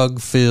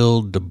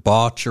drug-filled,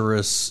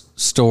 debaucherous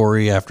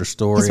story after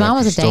story. His mom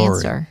after was a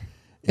story. dancer.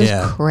 It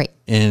was great.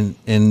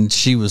 And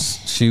she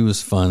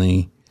was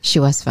funny. She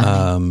was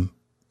funny.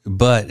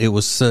 But it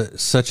was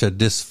such a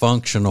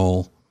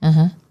dysfunctional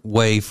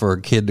way for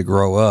a kid to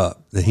grow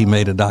up that he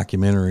made a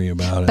documentary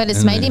about it. But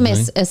it's made him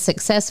a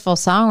successful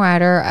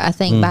songwriter, I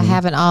think, by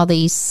having all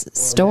these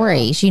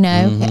stories. You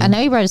know, I know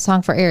he wrote a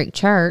song for Eric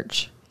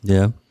Church.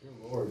 Yeah.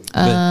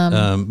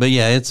 But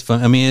yeah, it's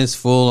fun. I mean, it's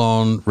full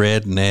on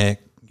redneck.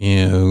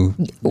 You know,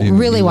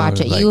 really watch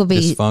it. Like you will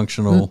be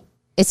dysfunctional.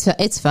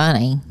 It's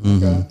funny.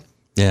 Okay.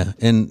 Yeah,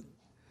 and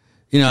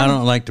I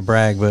don't like to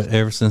brag, but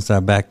ever since I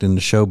backed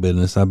into show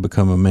business, I've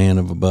become a man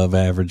of above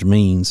average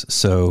means.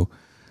 So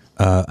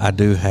I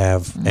do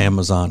have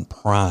Amazon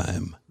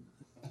Prime.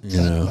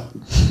 You know,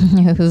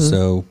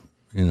 so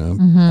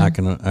I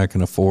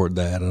can afford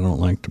that. I don't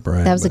like to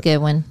brag. That was a good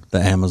one. The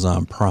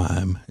Amazon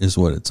Prime is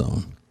what it's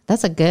on.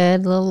 That's a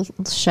good little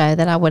show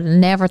that I would have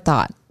never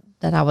thought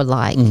that I would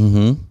like.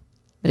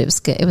 But it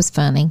was good. It was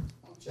funny.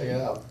 Check it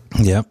out.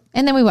 Yep.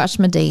 And then we watched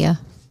Medea.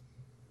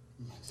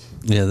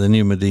 Yeah, the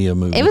new Medea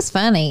movie. It was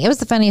funny. It was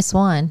the funniest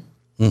one.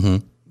 Yeah,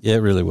 it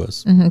really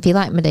was. If you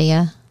like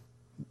Medea.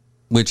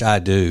 Which I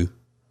do.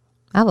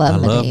 I love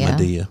Medea. Love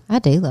Medea. I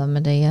do love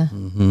Medea.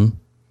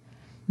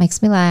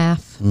 Makes me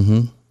laugh.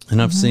 And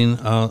I've seen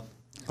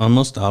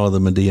almost all of the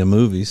Medea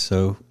movies.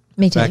 So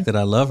Me the fact too. that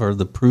I love her,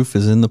 the proof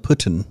is in the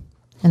pudding.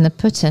 And the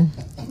pudding.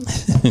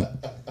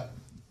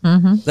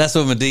 That's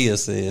what Medea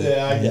said.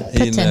 Yeah, I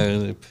got You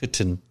know, the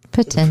pudding.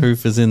 Pudding. The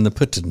proof is in the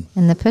pudding.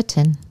 And the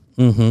pudding.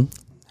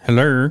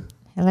 Hello.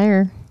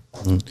 Hello.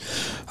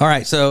 All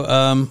right,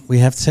 so we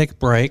have to take a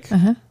break.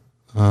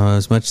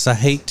 As much as I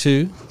hate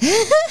to,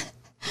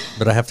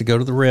 but I have to go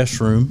to the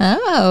restroom.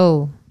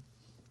 Oh.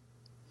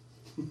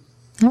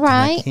 All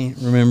right. I can't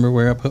remember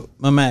where I put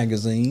my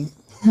magazine.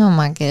 Oh,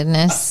 my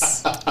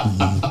goodness.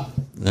 All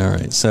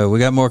right. So we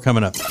got more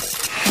coming up.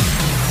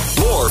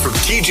 More from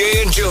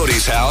TJ and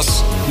Jody's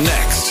house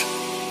next.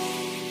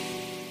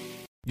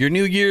 Your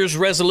New Year's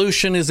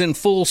resolution is in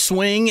full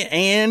swing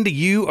and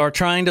you are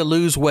trying to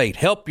lose weight.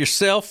 Help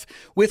yourself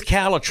with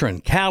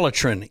Calitrin.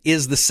 Calitrin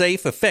is the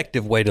safe,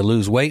 effective way to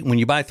lose weight. When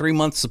you buy 3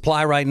 months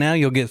supply right now,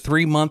 you'll get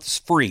 3 months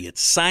free.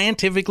 It's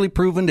scientifically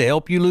proven to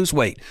help you lose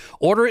weight.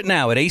 Order it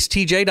now at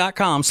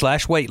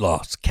acetj.com/weight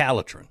loss.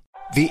 Calitrin.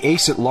 The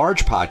Ace at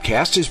Large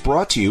podcast is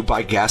brought to you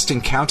by Gaston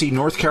County,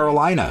 North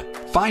Carolina.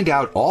 Find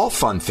out all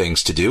fun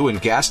things to do in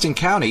Gaston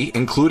County,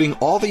 including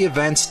all the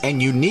events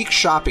and unique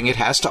shopping it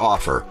has to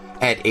offer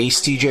at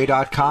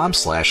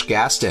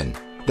acetj.com/Gaston.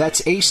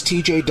 That's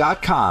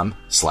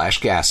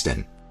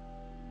acetj.com/Gaston.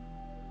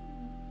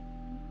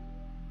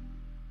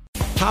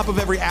 Top of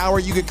every hour,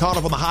 you get caught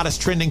up on the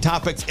hottest trending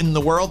topics in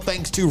the world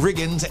thanks to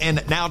Riggins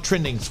and Now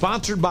Trending,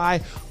 sponsored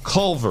by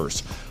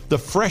Culver's. The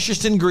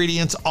freshest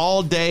ingredients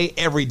all day,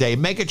 every day.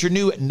 Make it your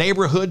new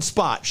neighborhood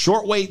spot.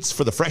 Short waits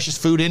for the freshest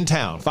food in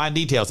town. Find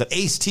details at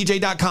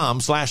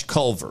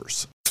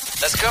acetj.com/Culver's.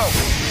 Let's go.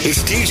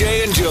 It's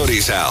TJ and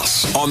Jody's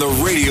house on the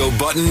Radio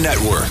Button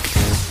Network.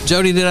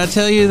 Jody, did I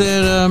tell you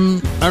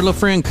that our little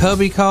friend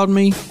Cubby called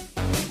me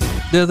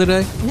the other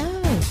day?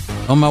 No.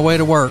 On my way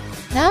to work.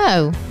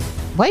 No.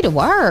 Way to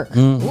work.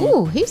 Mm-hmm.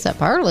 Ooh, he's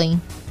up early.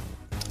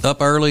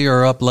 Up early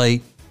or up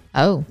late?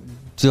 Oh.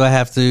 Do I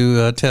have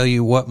to tell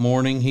you what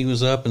morning he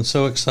was up and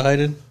so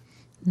excited?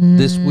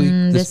 This week?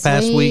 This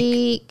past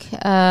week?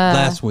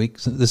 Last week.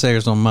 This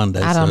airs on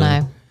Monday. I don't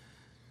know.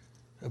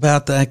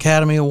 About the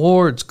Academy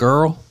Awards,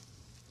 girl.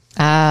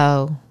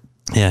 Oh.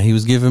 Yeah, he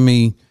was giving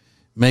me,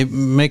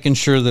 making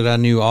sure that I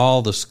knew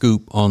all the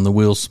scoop on the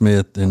Will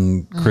Smith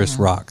and Chris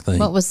Rock thing.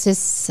 What was his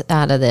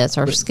side of this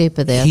or scoop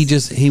of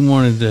this? He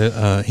wanted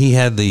to, he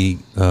had the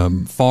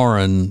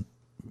foreign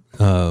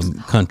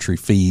country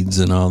feeds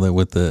and all that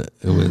with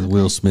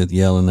Will Smith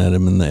yelling at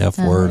him and the F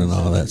word and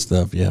all that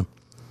stuff. Yeah.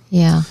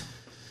 Yeah.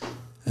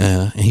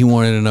 He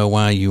wanted to know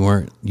why you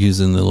weren't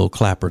using the little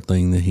clapper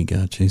thing that he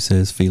got you. He said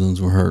his feelings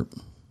were hurt.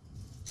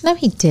 No,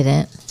 he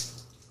didn't.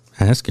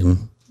 Ask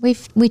him. We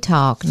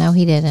talk. No,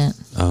 he didn't.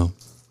 Oh.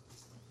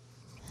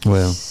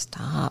 Well.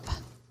 Stop.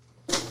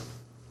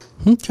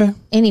 Okay.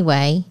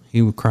 Anyway.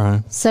 He was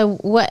crying. So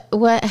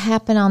what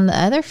happened on the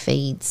other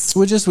feeds?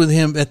 Well, just with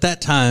him, at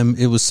that time,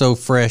 it was so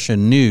fresh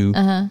and new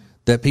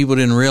that people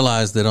didn't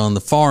realize that on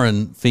the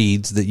foreign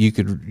feeds that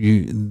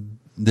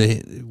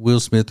Will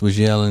Smith was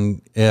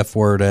yelling F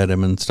word at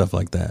him and stuff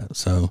like that.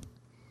 So.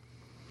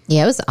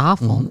 Yeah, it was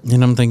awful.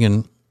 And I'm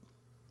thinking,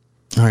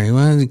 all right,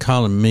 why is he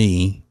calling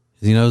me?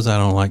 He knows I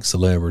don't like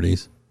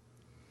celebrities.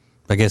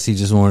 I guess he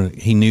just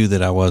he knew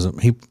that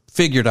he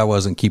figured I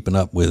wasn't keeping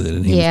up with it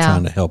and he was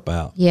trying to help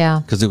out. Yeah.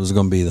 Because it was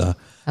going to be the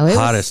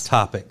hottest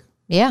topic.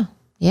 Yeah.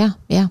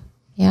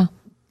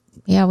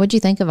 What'd you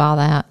think of all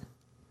that?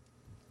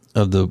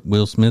 Of the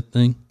Will Smith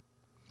thing?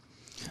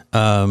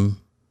 I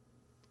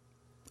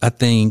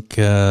think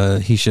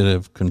he should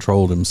have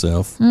controlled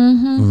himself.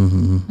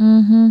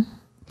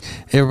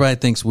 Everybody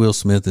thinks Will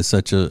Smith is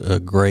such a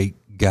great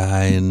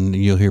guy, and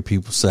you'll hear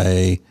people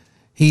say,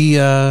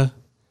 I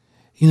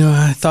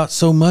thought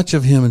so much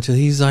of him until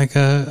he's like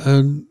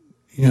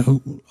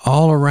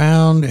all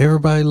around,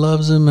 everybody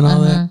loves him and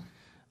all that.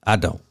 I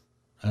don't.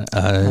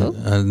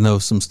 I know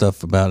some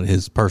stuff about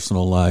his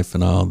personal life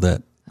and all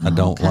that I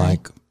don't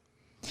like.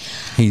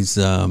 He's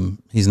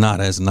not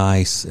as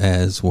nice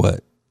as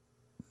what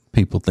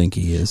people think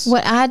he is.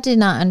 What I did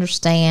not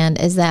understand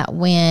is that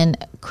when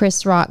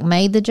Chris Rock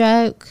made the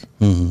joke,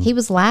 he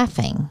was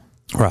laughing.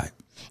 Right.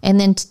 And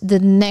then the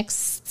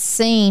next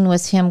scene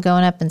was him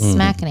going up and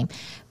smacking him.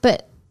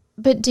 But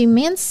do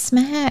men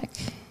smack?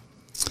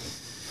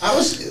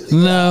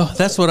 No,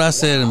 that's what I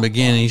said in the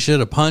beginning. He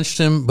should have punched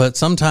him, but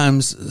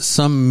sometimes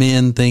some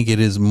men think it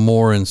is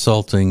more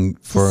insulting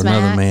for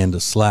another man to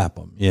slap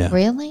him. Yeah.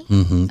 Really?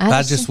 Mm-hmm.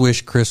 I just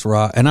wish Chris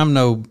Rock, and I'm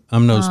no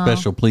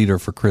special pleader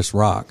for Chris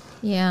Rock.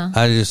 Yeah.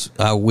 I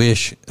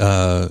wish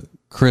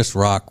Chris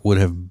Rock would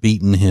have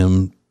beaten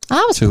him.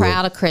 I was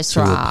proud of Chris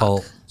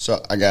Rock.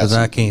 So I got because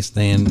I can't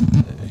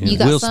stand.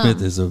 Will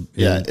Smith is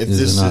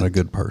not a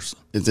good person.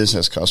 If this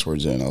has cuss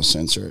words in, I'll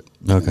censor it.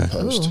 Okay.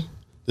 Post.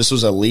 This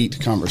was a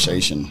leaked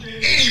conversation. Anybody,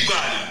 and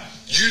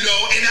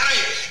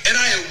I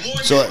have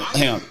warned So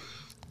hang on.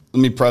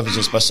 Let me preface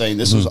this by saying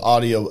this was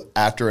audio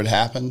after it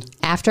happened.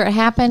 After it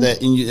happened?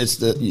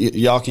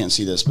 Y'all can't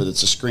see this, but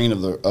it's a screen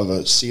of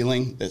a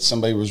ceiling that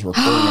somebody was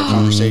recording a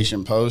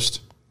conversation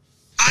post.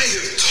 I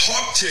have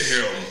talked to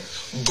him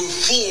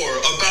before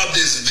about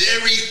this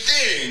very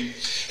thing,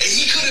 and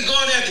he could have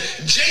gone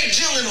after. Jake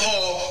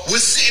Gyllenhaal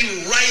was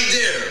sitting right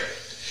there.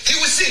 He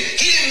was sitting.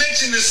 He didn't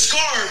mention the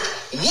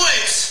scarf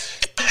once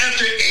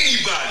after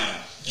anybody,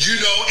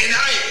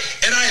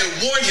 and I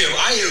have warned him.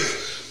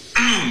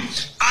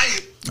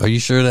 Are you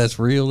sure that's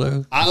real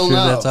though? I don't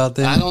know. That's out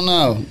there. I don't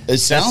know. It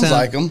sounds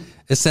like him.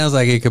 It sounds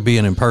like it could be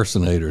an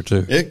impersonator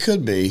too. It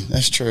could be.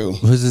 That's true.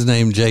 Who's his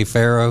name? Jay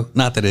Farrow.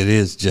 Not that it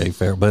is Jay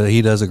Farrow, but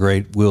he does a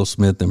great Will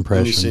Smith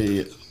impression. Let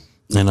me see.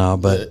 and all,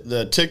 but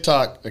the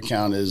TikTok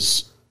account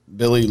is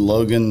Billy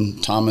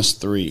Logan Thomas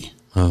 3.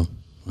 Oh,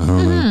 I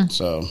don't know.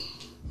 So,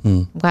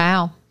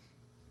 Wow.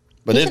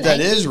 but if that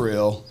is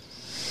real,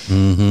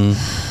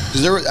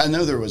 because I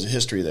know there was a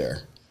history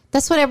there.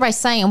 That's what everybody's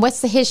saying.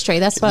 What's the history?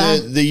 That's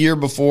what The year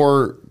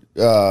before,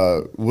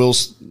 Jada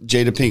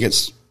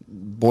Pinkett's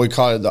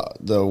boycotted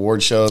the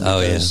award show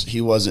because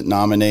he wasn't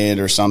nominated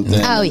or something.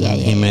 Oh, yeah.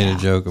 He made a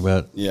joke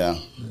about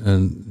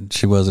and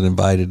she wasn't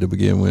invited to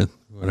begin with,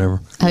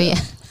 whatever. Oh, yeah.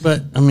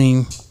 But, I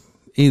mean,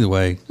 either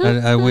way,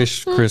 I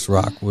wish Chris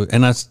Rock would,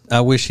 and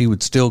I wish he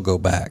would still go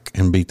back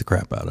and beat the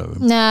crap out of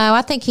him. No,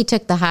 I think he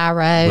took the high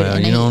road, Well,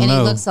 and, you don't he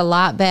know. looks a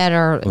lot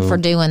better for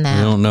doing that.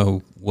 You don't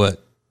know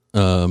what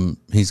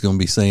he's going to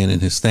be saying in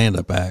his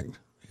stand-up act.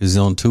 He's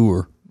on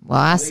tour. Well,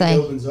 I say,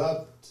 opens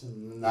up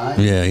tonight.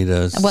 Yeah, he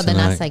does. well, then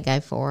I tonight. say go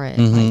for it.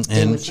 Like,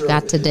 do what you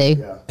got to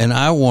do. And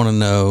I want to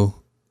know,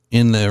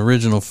 in the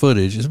original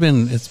footage, it's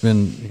been,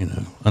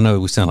 I know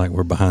we sound like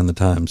we're behind the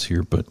times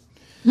here, but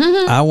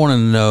I want to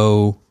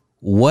know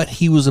what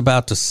he was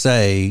about to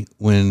say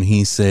when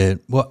he said,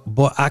 "Well,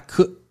 boy, I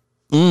could."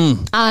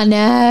 I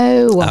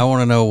know. I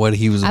want to know what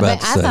he was about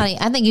to say.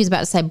 I think he was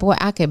about to say, "Boy,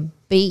 I could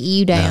beat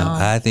you down."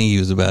 No, I think he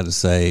was about to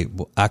say,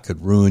 well, "I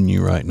could ruin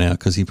you right now,"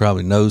 because he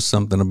probably knows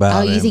something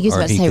about him. Oh, you think he was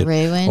about to say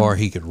ruin? Or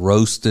he could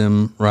roast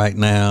him right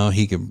now.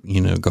 He could,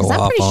 go off on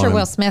him. I'm pretty sure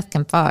Will Smith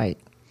can fight.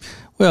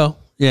 Well,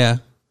 yeah.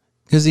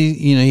 Because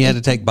he had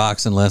to take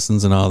boxing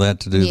lessons and all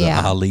that to do the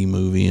Ali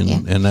movie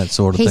and that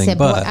sort of thing. He said,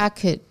 but "Boy, I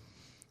could."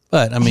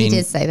 But I mean, he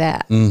did say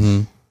that.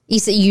 Mm-hmm. You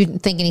said you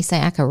thinking he's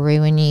saying I could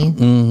ruin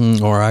you,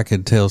 or I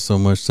could tell so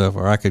much stuff,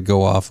 or I could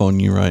go off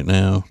on you right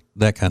now,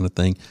 that kind of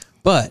thing.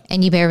 But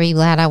and you better be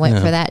glad I went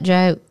for that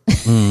joke.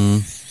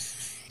 The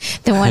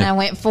one I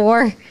went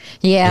for,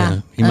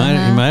 yeah. He might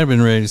have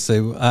been ready to say,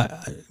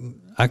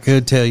 I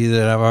could tell you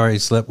that I've already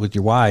slept with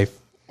your wife,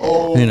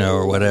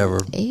 or whatever.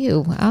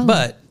 Ew. Oh.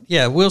 But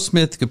yeah, Will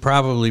Smith could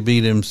probably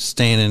beat him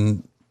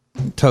standing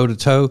toe to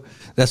toe.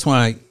 That's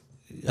why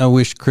I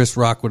wish Chris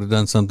Rock would have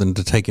done something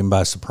to take him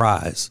by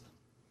surprise.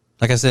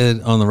 Like I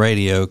said on the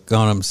radio,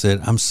 gone up and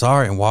said, "I'm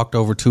sorry," and walked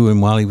over to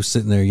him while he was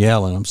sitting there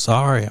yelling, "I'm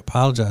sorry, I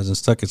apologize," and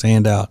stuck his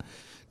hand out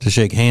to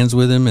shake hands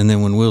with him. And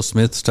then when Will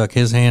Smith stuck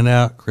his hand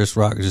out, Chris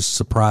Rock just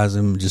surprised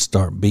him and just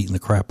start beating the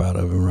crap out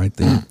of him right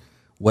there,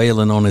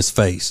 wailing on his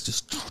face.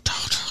 Just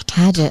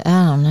I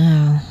don't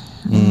know.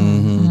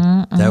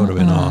 That would have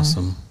been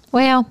awesome.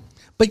 Well,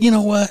 but you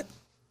know what?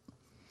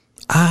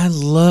 I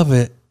love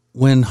it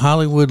when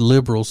Hollywood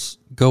liberals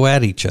go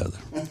at each other.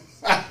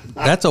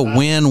 That's a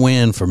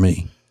win-win for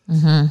me.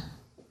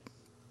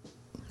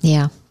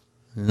 Yeah.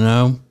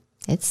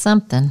 It's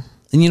something.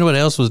 And you know what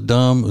else was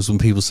dumb? Was when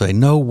people say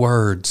no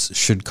words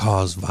should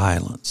cause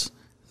violence.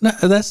 No,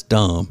 that's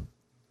dumb.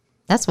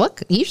 That's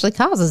what usually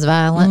causes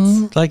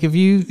violence. Like if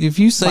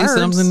you say Words.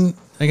 something,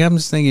 like I'm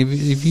just thinking,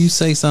 if you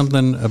say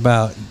something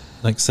about,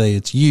 like say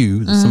it's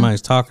you that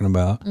somebody's talking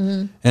about,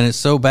 and it's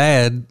so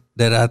bad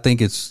that I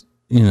think it's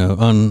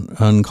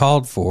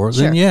uncalled for,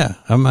 then yeah,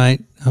 I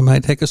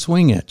might take a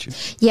swing at you.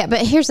 Yeah, but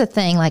here's the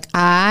thing: like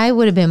I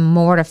would have been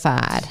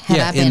mortified had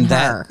I been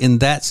her. In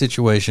that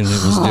situation, it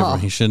was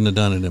different. He shouldn't have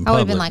done it in public. I would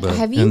have been like,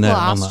 "Have you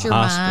lost your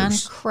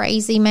mind,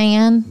 crazy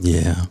man?"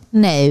 Yeah.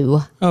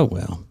 No. Oh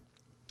well,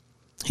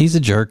 he's a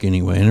jerk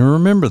anyway, and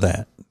remember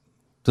that.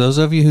 Those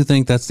of you who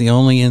think that's the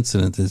only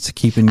incident that's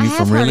keeping you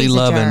from really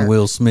loving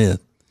Will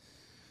Smith.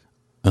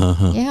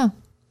 Yeah.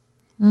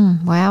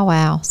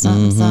 Wow.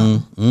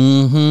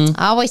 Something.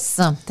 Always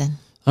something.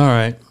 All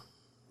right.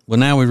 Well,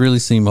 now we really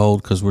seem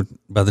old because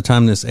by the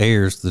time this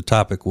airs, the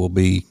topic will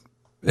be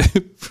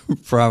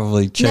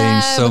probably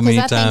changed so many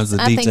times. The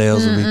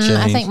details will be changed.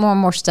 I think more and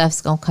more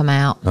stuff's going to come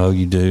out. Oh,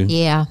 you do?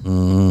 Yeah,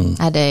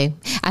 I do.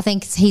 I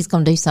think he's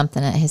going to do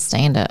something at his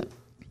stand-up.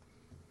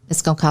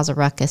 It's going to cause a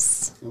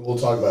ruckus. We'll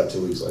talk about it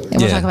 2 weeks later.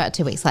 And we'll talk about it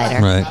 2 weeks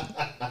later. Right.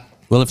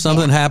 Well, if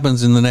something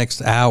happens in the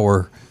next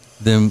hour,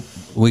 then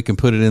we can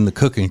put it in the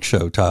cooking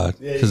show, Todd,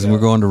 because we're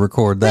going to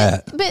record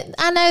that. But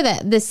I know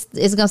that this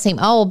is going to seem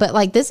old, but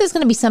like this is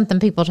going to be something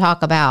people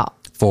talk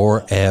about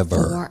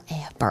forever.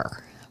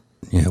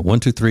 Yeah, 1,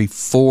 2, 3,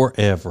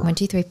 forever. 1,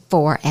 2, 3,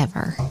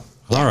 forever.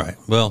 All right.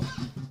 Well,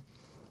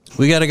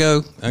 we gotta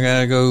go. I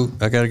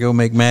gotta go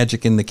make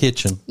magic in the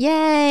kitchen.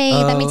 Yay!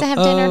 That means I have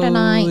dinner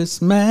tonight.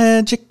 It's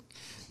magic.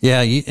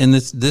 Yeah, and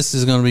this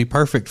is going to be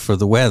perfect for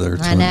the weather.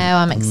 I know.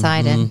 I'm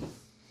excited.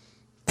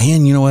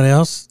 And you know what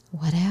else?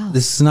 What else?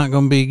 This is not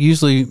going to be,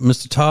 usually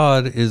Mr.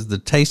 Todd is the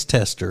taste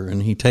tester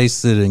and he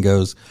tastes it and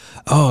goes,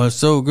 "Oh, it's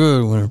so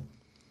good."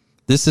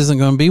 This isn't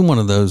going to be one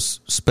of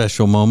those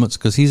special moments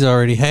because he's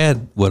already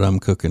had what I'm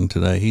cooking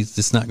today.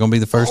 It's not going to be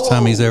the first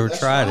time he's ever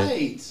tried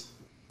it.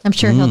 I'm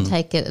sure he'll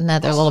take it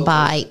another little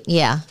bite.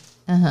 Yeah.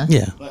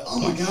 Yeah. Like, oh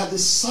my God,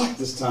 this sucked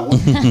this time.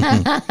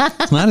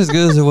 It's not as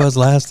good as it was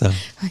last time.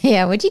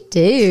 Yeah, what'd you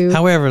do?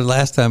 However,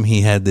 last time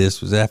he had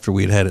this was after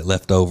we'd had it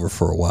left over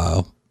for a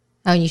while.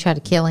 Oh, and you tried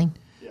to kill him?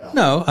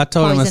 No, I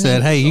told him, I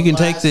said, "Hey, you can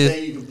take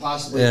this." You can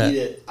possibly eat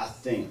it, I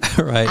think.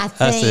 Right.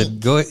 I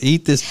said, go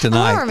eat this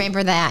tonight. I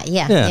remember that.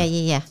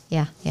 Yeah.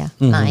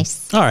 Mm-hmm.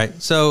 Nice. All right.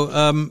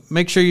 So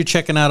make sure you're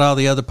checking out all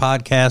the other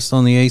podcasts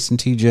on the Ace and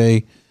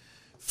TJ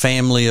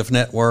family of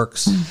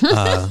networks.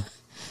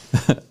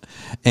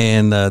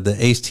 And the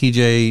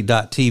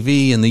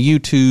acetj.tv and the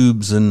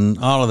YouTubes and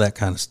all of that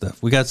kind of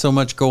stuff. We got so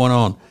much going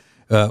on.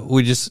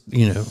 We just,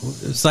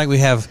 it's like we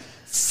have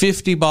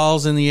 50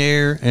 balls in the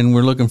air and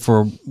we're looking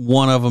for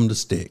one of them to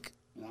stick.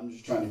 And I'm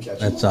just trying to catch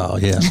That's all.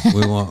 Yeah.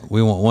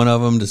 we want one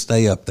of them to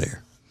stay up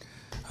there.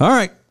 All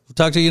right. We'll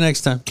talk to you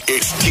next time.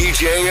 It's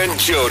TJ and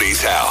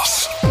Jody's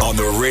house on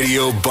the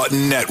Radio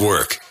Button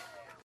Network.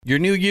 Your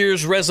New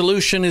Year's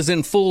resolution is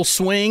in full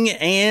swing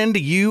and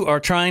you are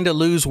trying to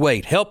lose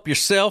weight. Help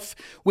yourself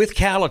with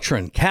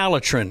Calitrin.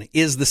 Calitrin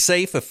is the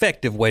safe,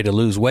 effective way to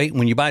lose weight.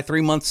 When you buy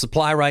 3 months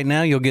supply right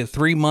now, you'll get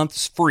 3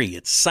 months free.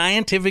 It's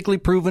scientifically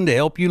proven to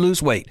help you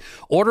lose weight.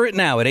 Order it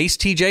now at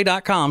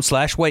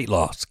acetj.com/weight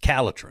loss.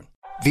 Calitrin.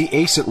 The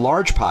Ace at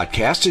Large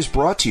podcast is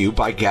brought to you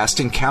by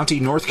Gaston County,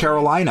 North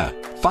Carolina.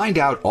 Find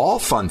out all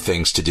fun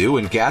things to do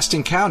in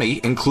Gaston County,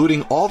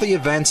 including all the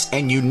events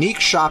and unique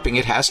shopping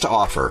it has to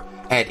offer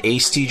at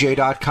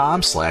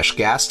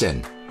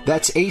acetj.com/Gaston.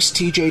 That's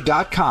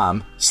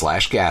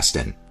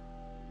acetj.com/Gaston.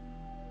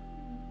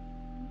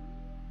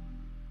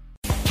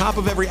 Top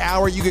of every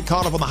hour, you get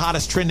caught up on the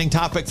hottest trending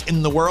topics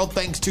in the world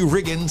thanks to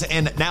Riggins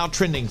and Now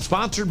Trending,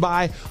 sponsored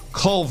by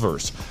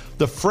Culver's.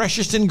 The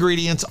freshest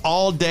ingredients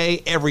all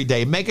day, every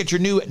day. Make it your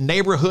new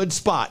neighborhood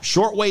spot.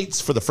 Short waits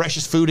for the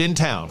freshest food in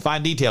town.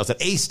 Find details at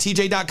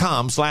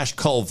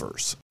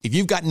acetj.com/Culver's. If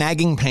you've got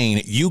nagging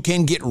pain, you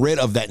can get rid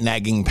of that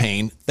nagging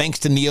pain thanks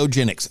to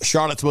Neogenics,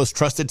 Charlotte's most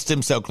trusted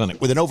stem cell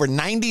clinic with an over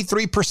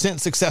 93%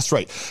 success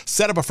rate.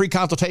 Set up a free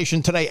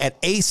consultation today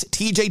at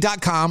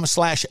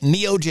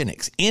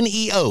acetj.com/Neogenics,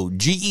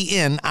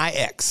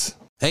 Neogenix.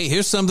 Hey,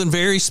 here's something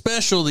very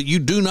special that you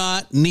do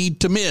not need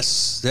to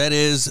miss. That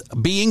is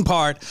being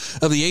part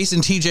of the Ace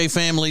and TJ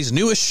family's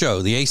newest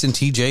show, the Ace and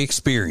TJ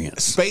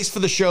Experience. Space for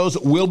the shows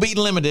will be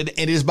limited.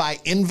 It is by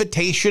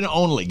invitation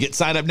only. Get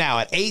signed up now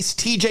at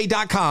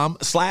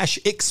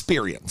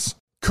acetj.com/experience.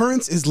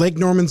 Currents is Lake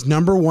Norman's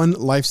 #1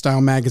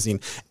 lifestyle magazine.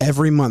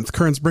 Every month,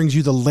 Currents brings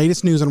you the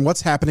latest news on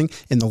what's happening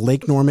in the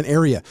Lake Norman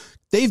area.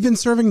 They've been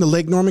serving the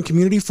Lake Norman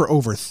community for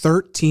over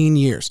 13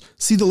 years.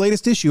 See the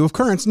latest issue of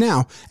Currents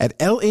now at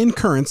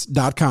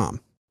lncurrents.com.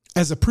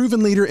 As a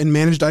proven leader in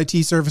managed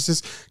IT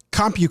services,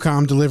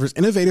 CompuCom delivers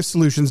innovative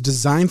solutions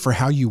designed for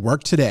how you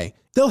work today.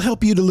 They'll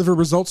help you deliver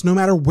results no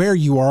matter where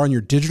you are on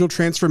your digital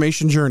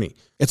transformation journey.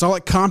 It's all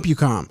at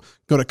CompuCom.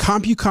 Go to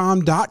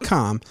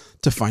CompuCom.com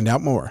to find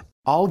out more.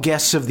 All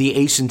guests of the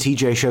Ace and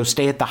TJ show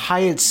stay at the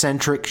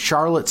Hyatt-centric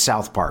Charlotte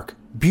South Park.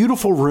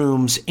 Beautiful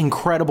rooms,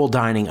 incredible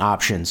dining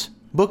options.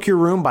 Book your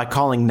room by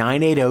calling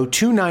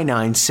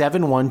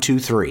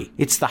 980-299-7123.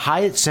 It's the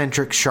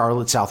Hyatt-centric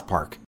Charlotte South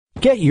Park.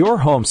 Get your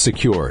home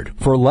secured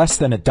for less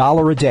than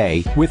 $1 a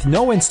day with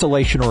no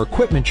installation or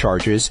equipment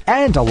charges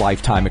and a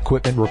lifetime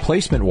equipment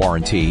replacement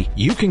warranty.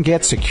 You can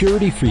get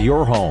security for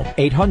your home.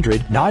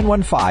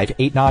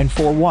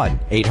 800-915-8941.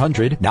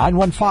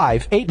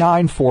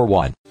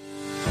 800-915-8941.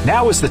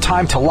 Now is the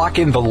time to lock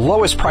in the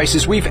lowest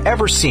prices we've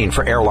ever seen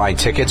for airline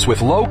tickets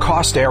with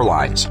low-cost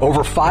airlines.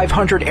 Over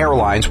 500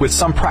 airlines with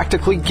some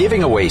practically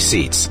giving away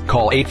seats.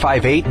 Call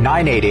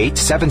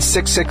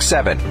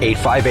 858-988-7667.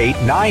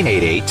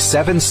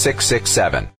 858-988-7667.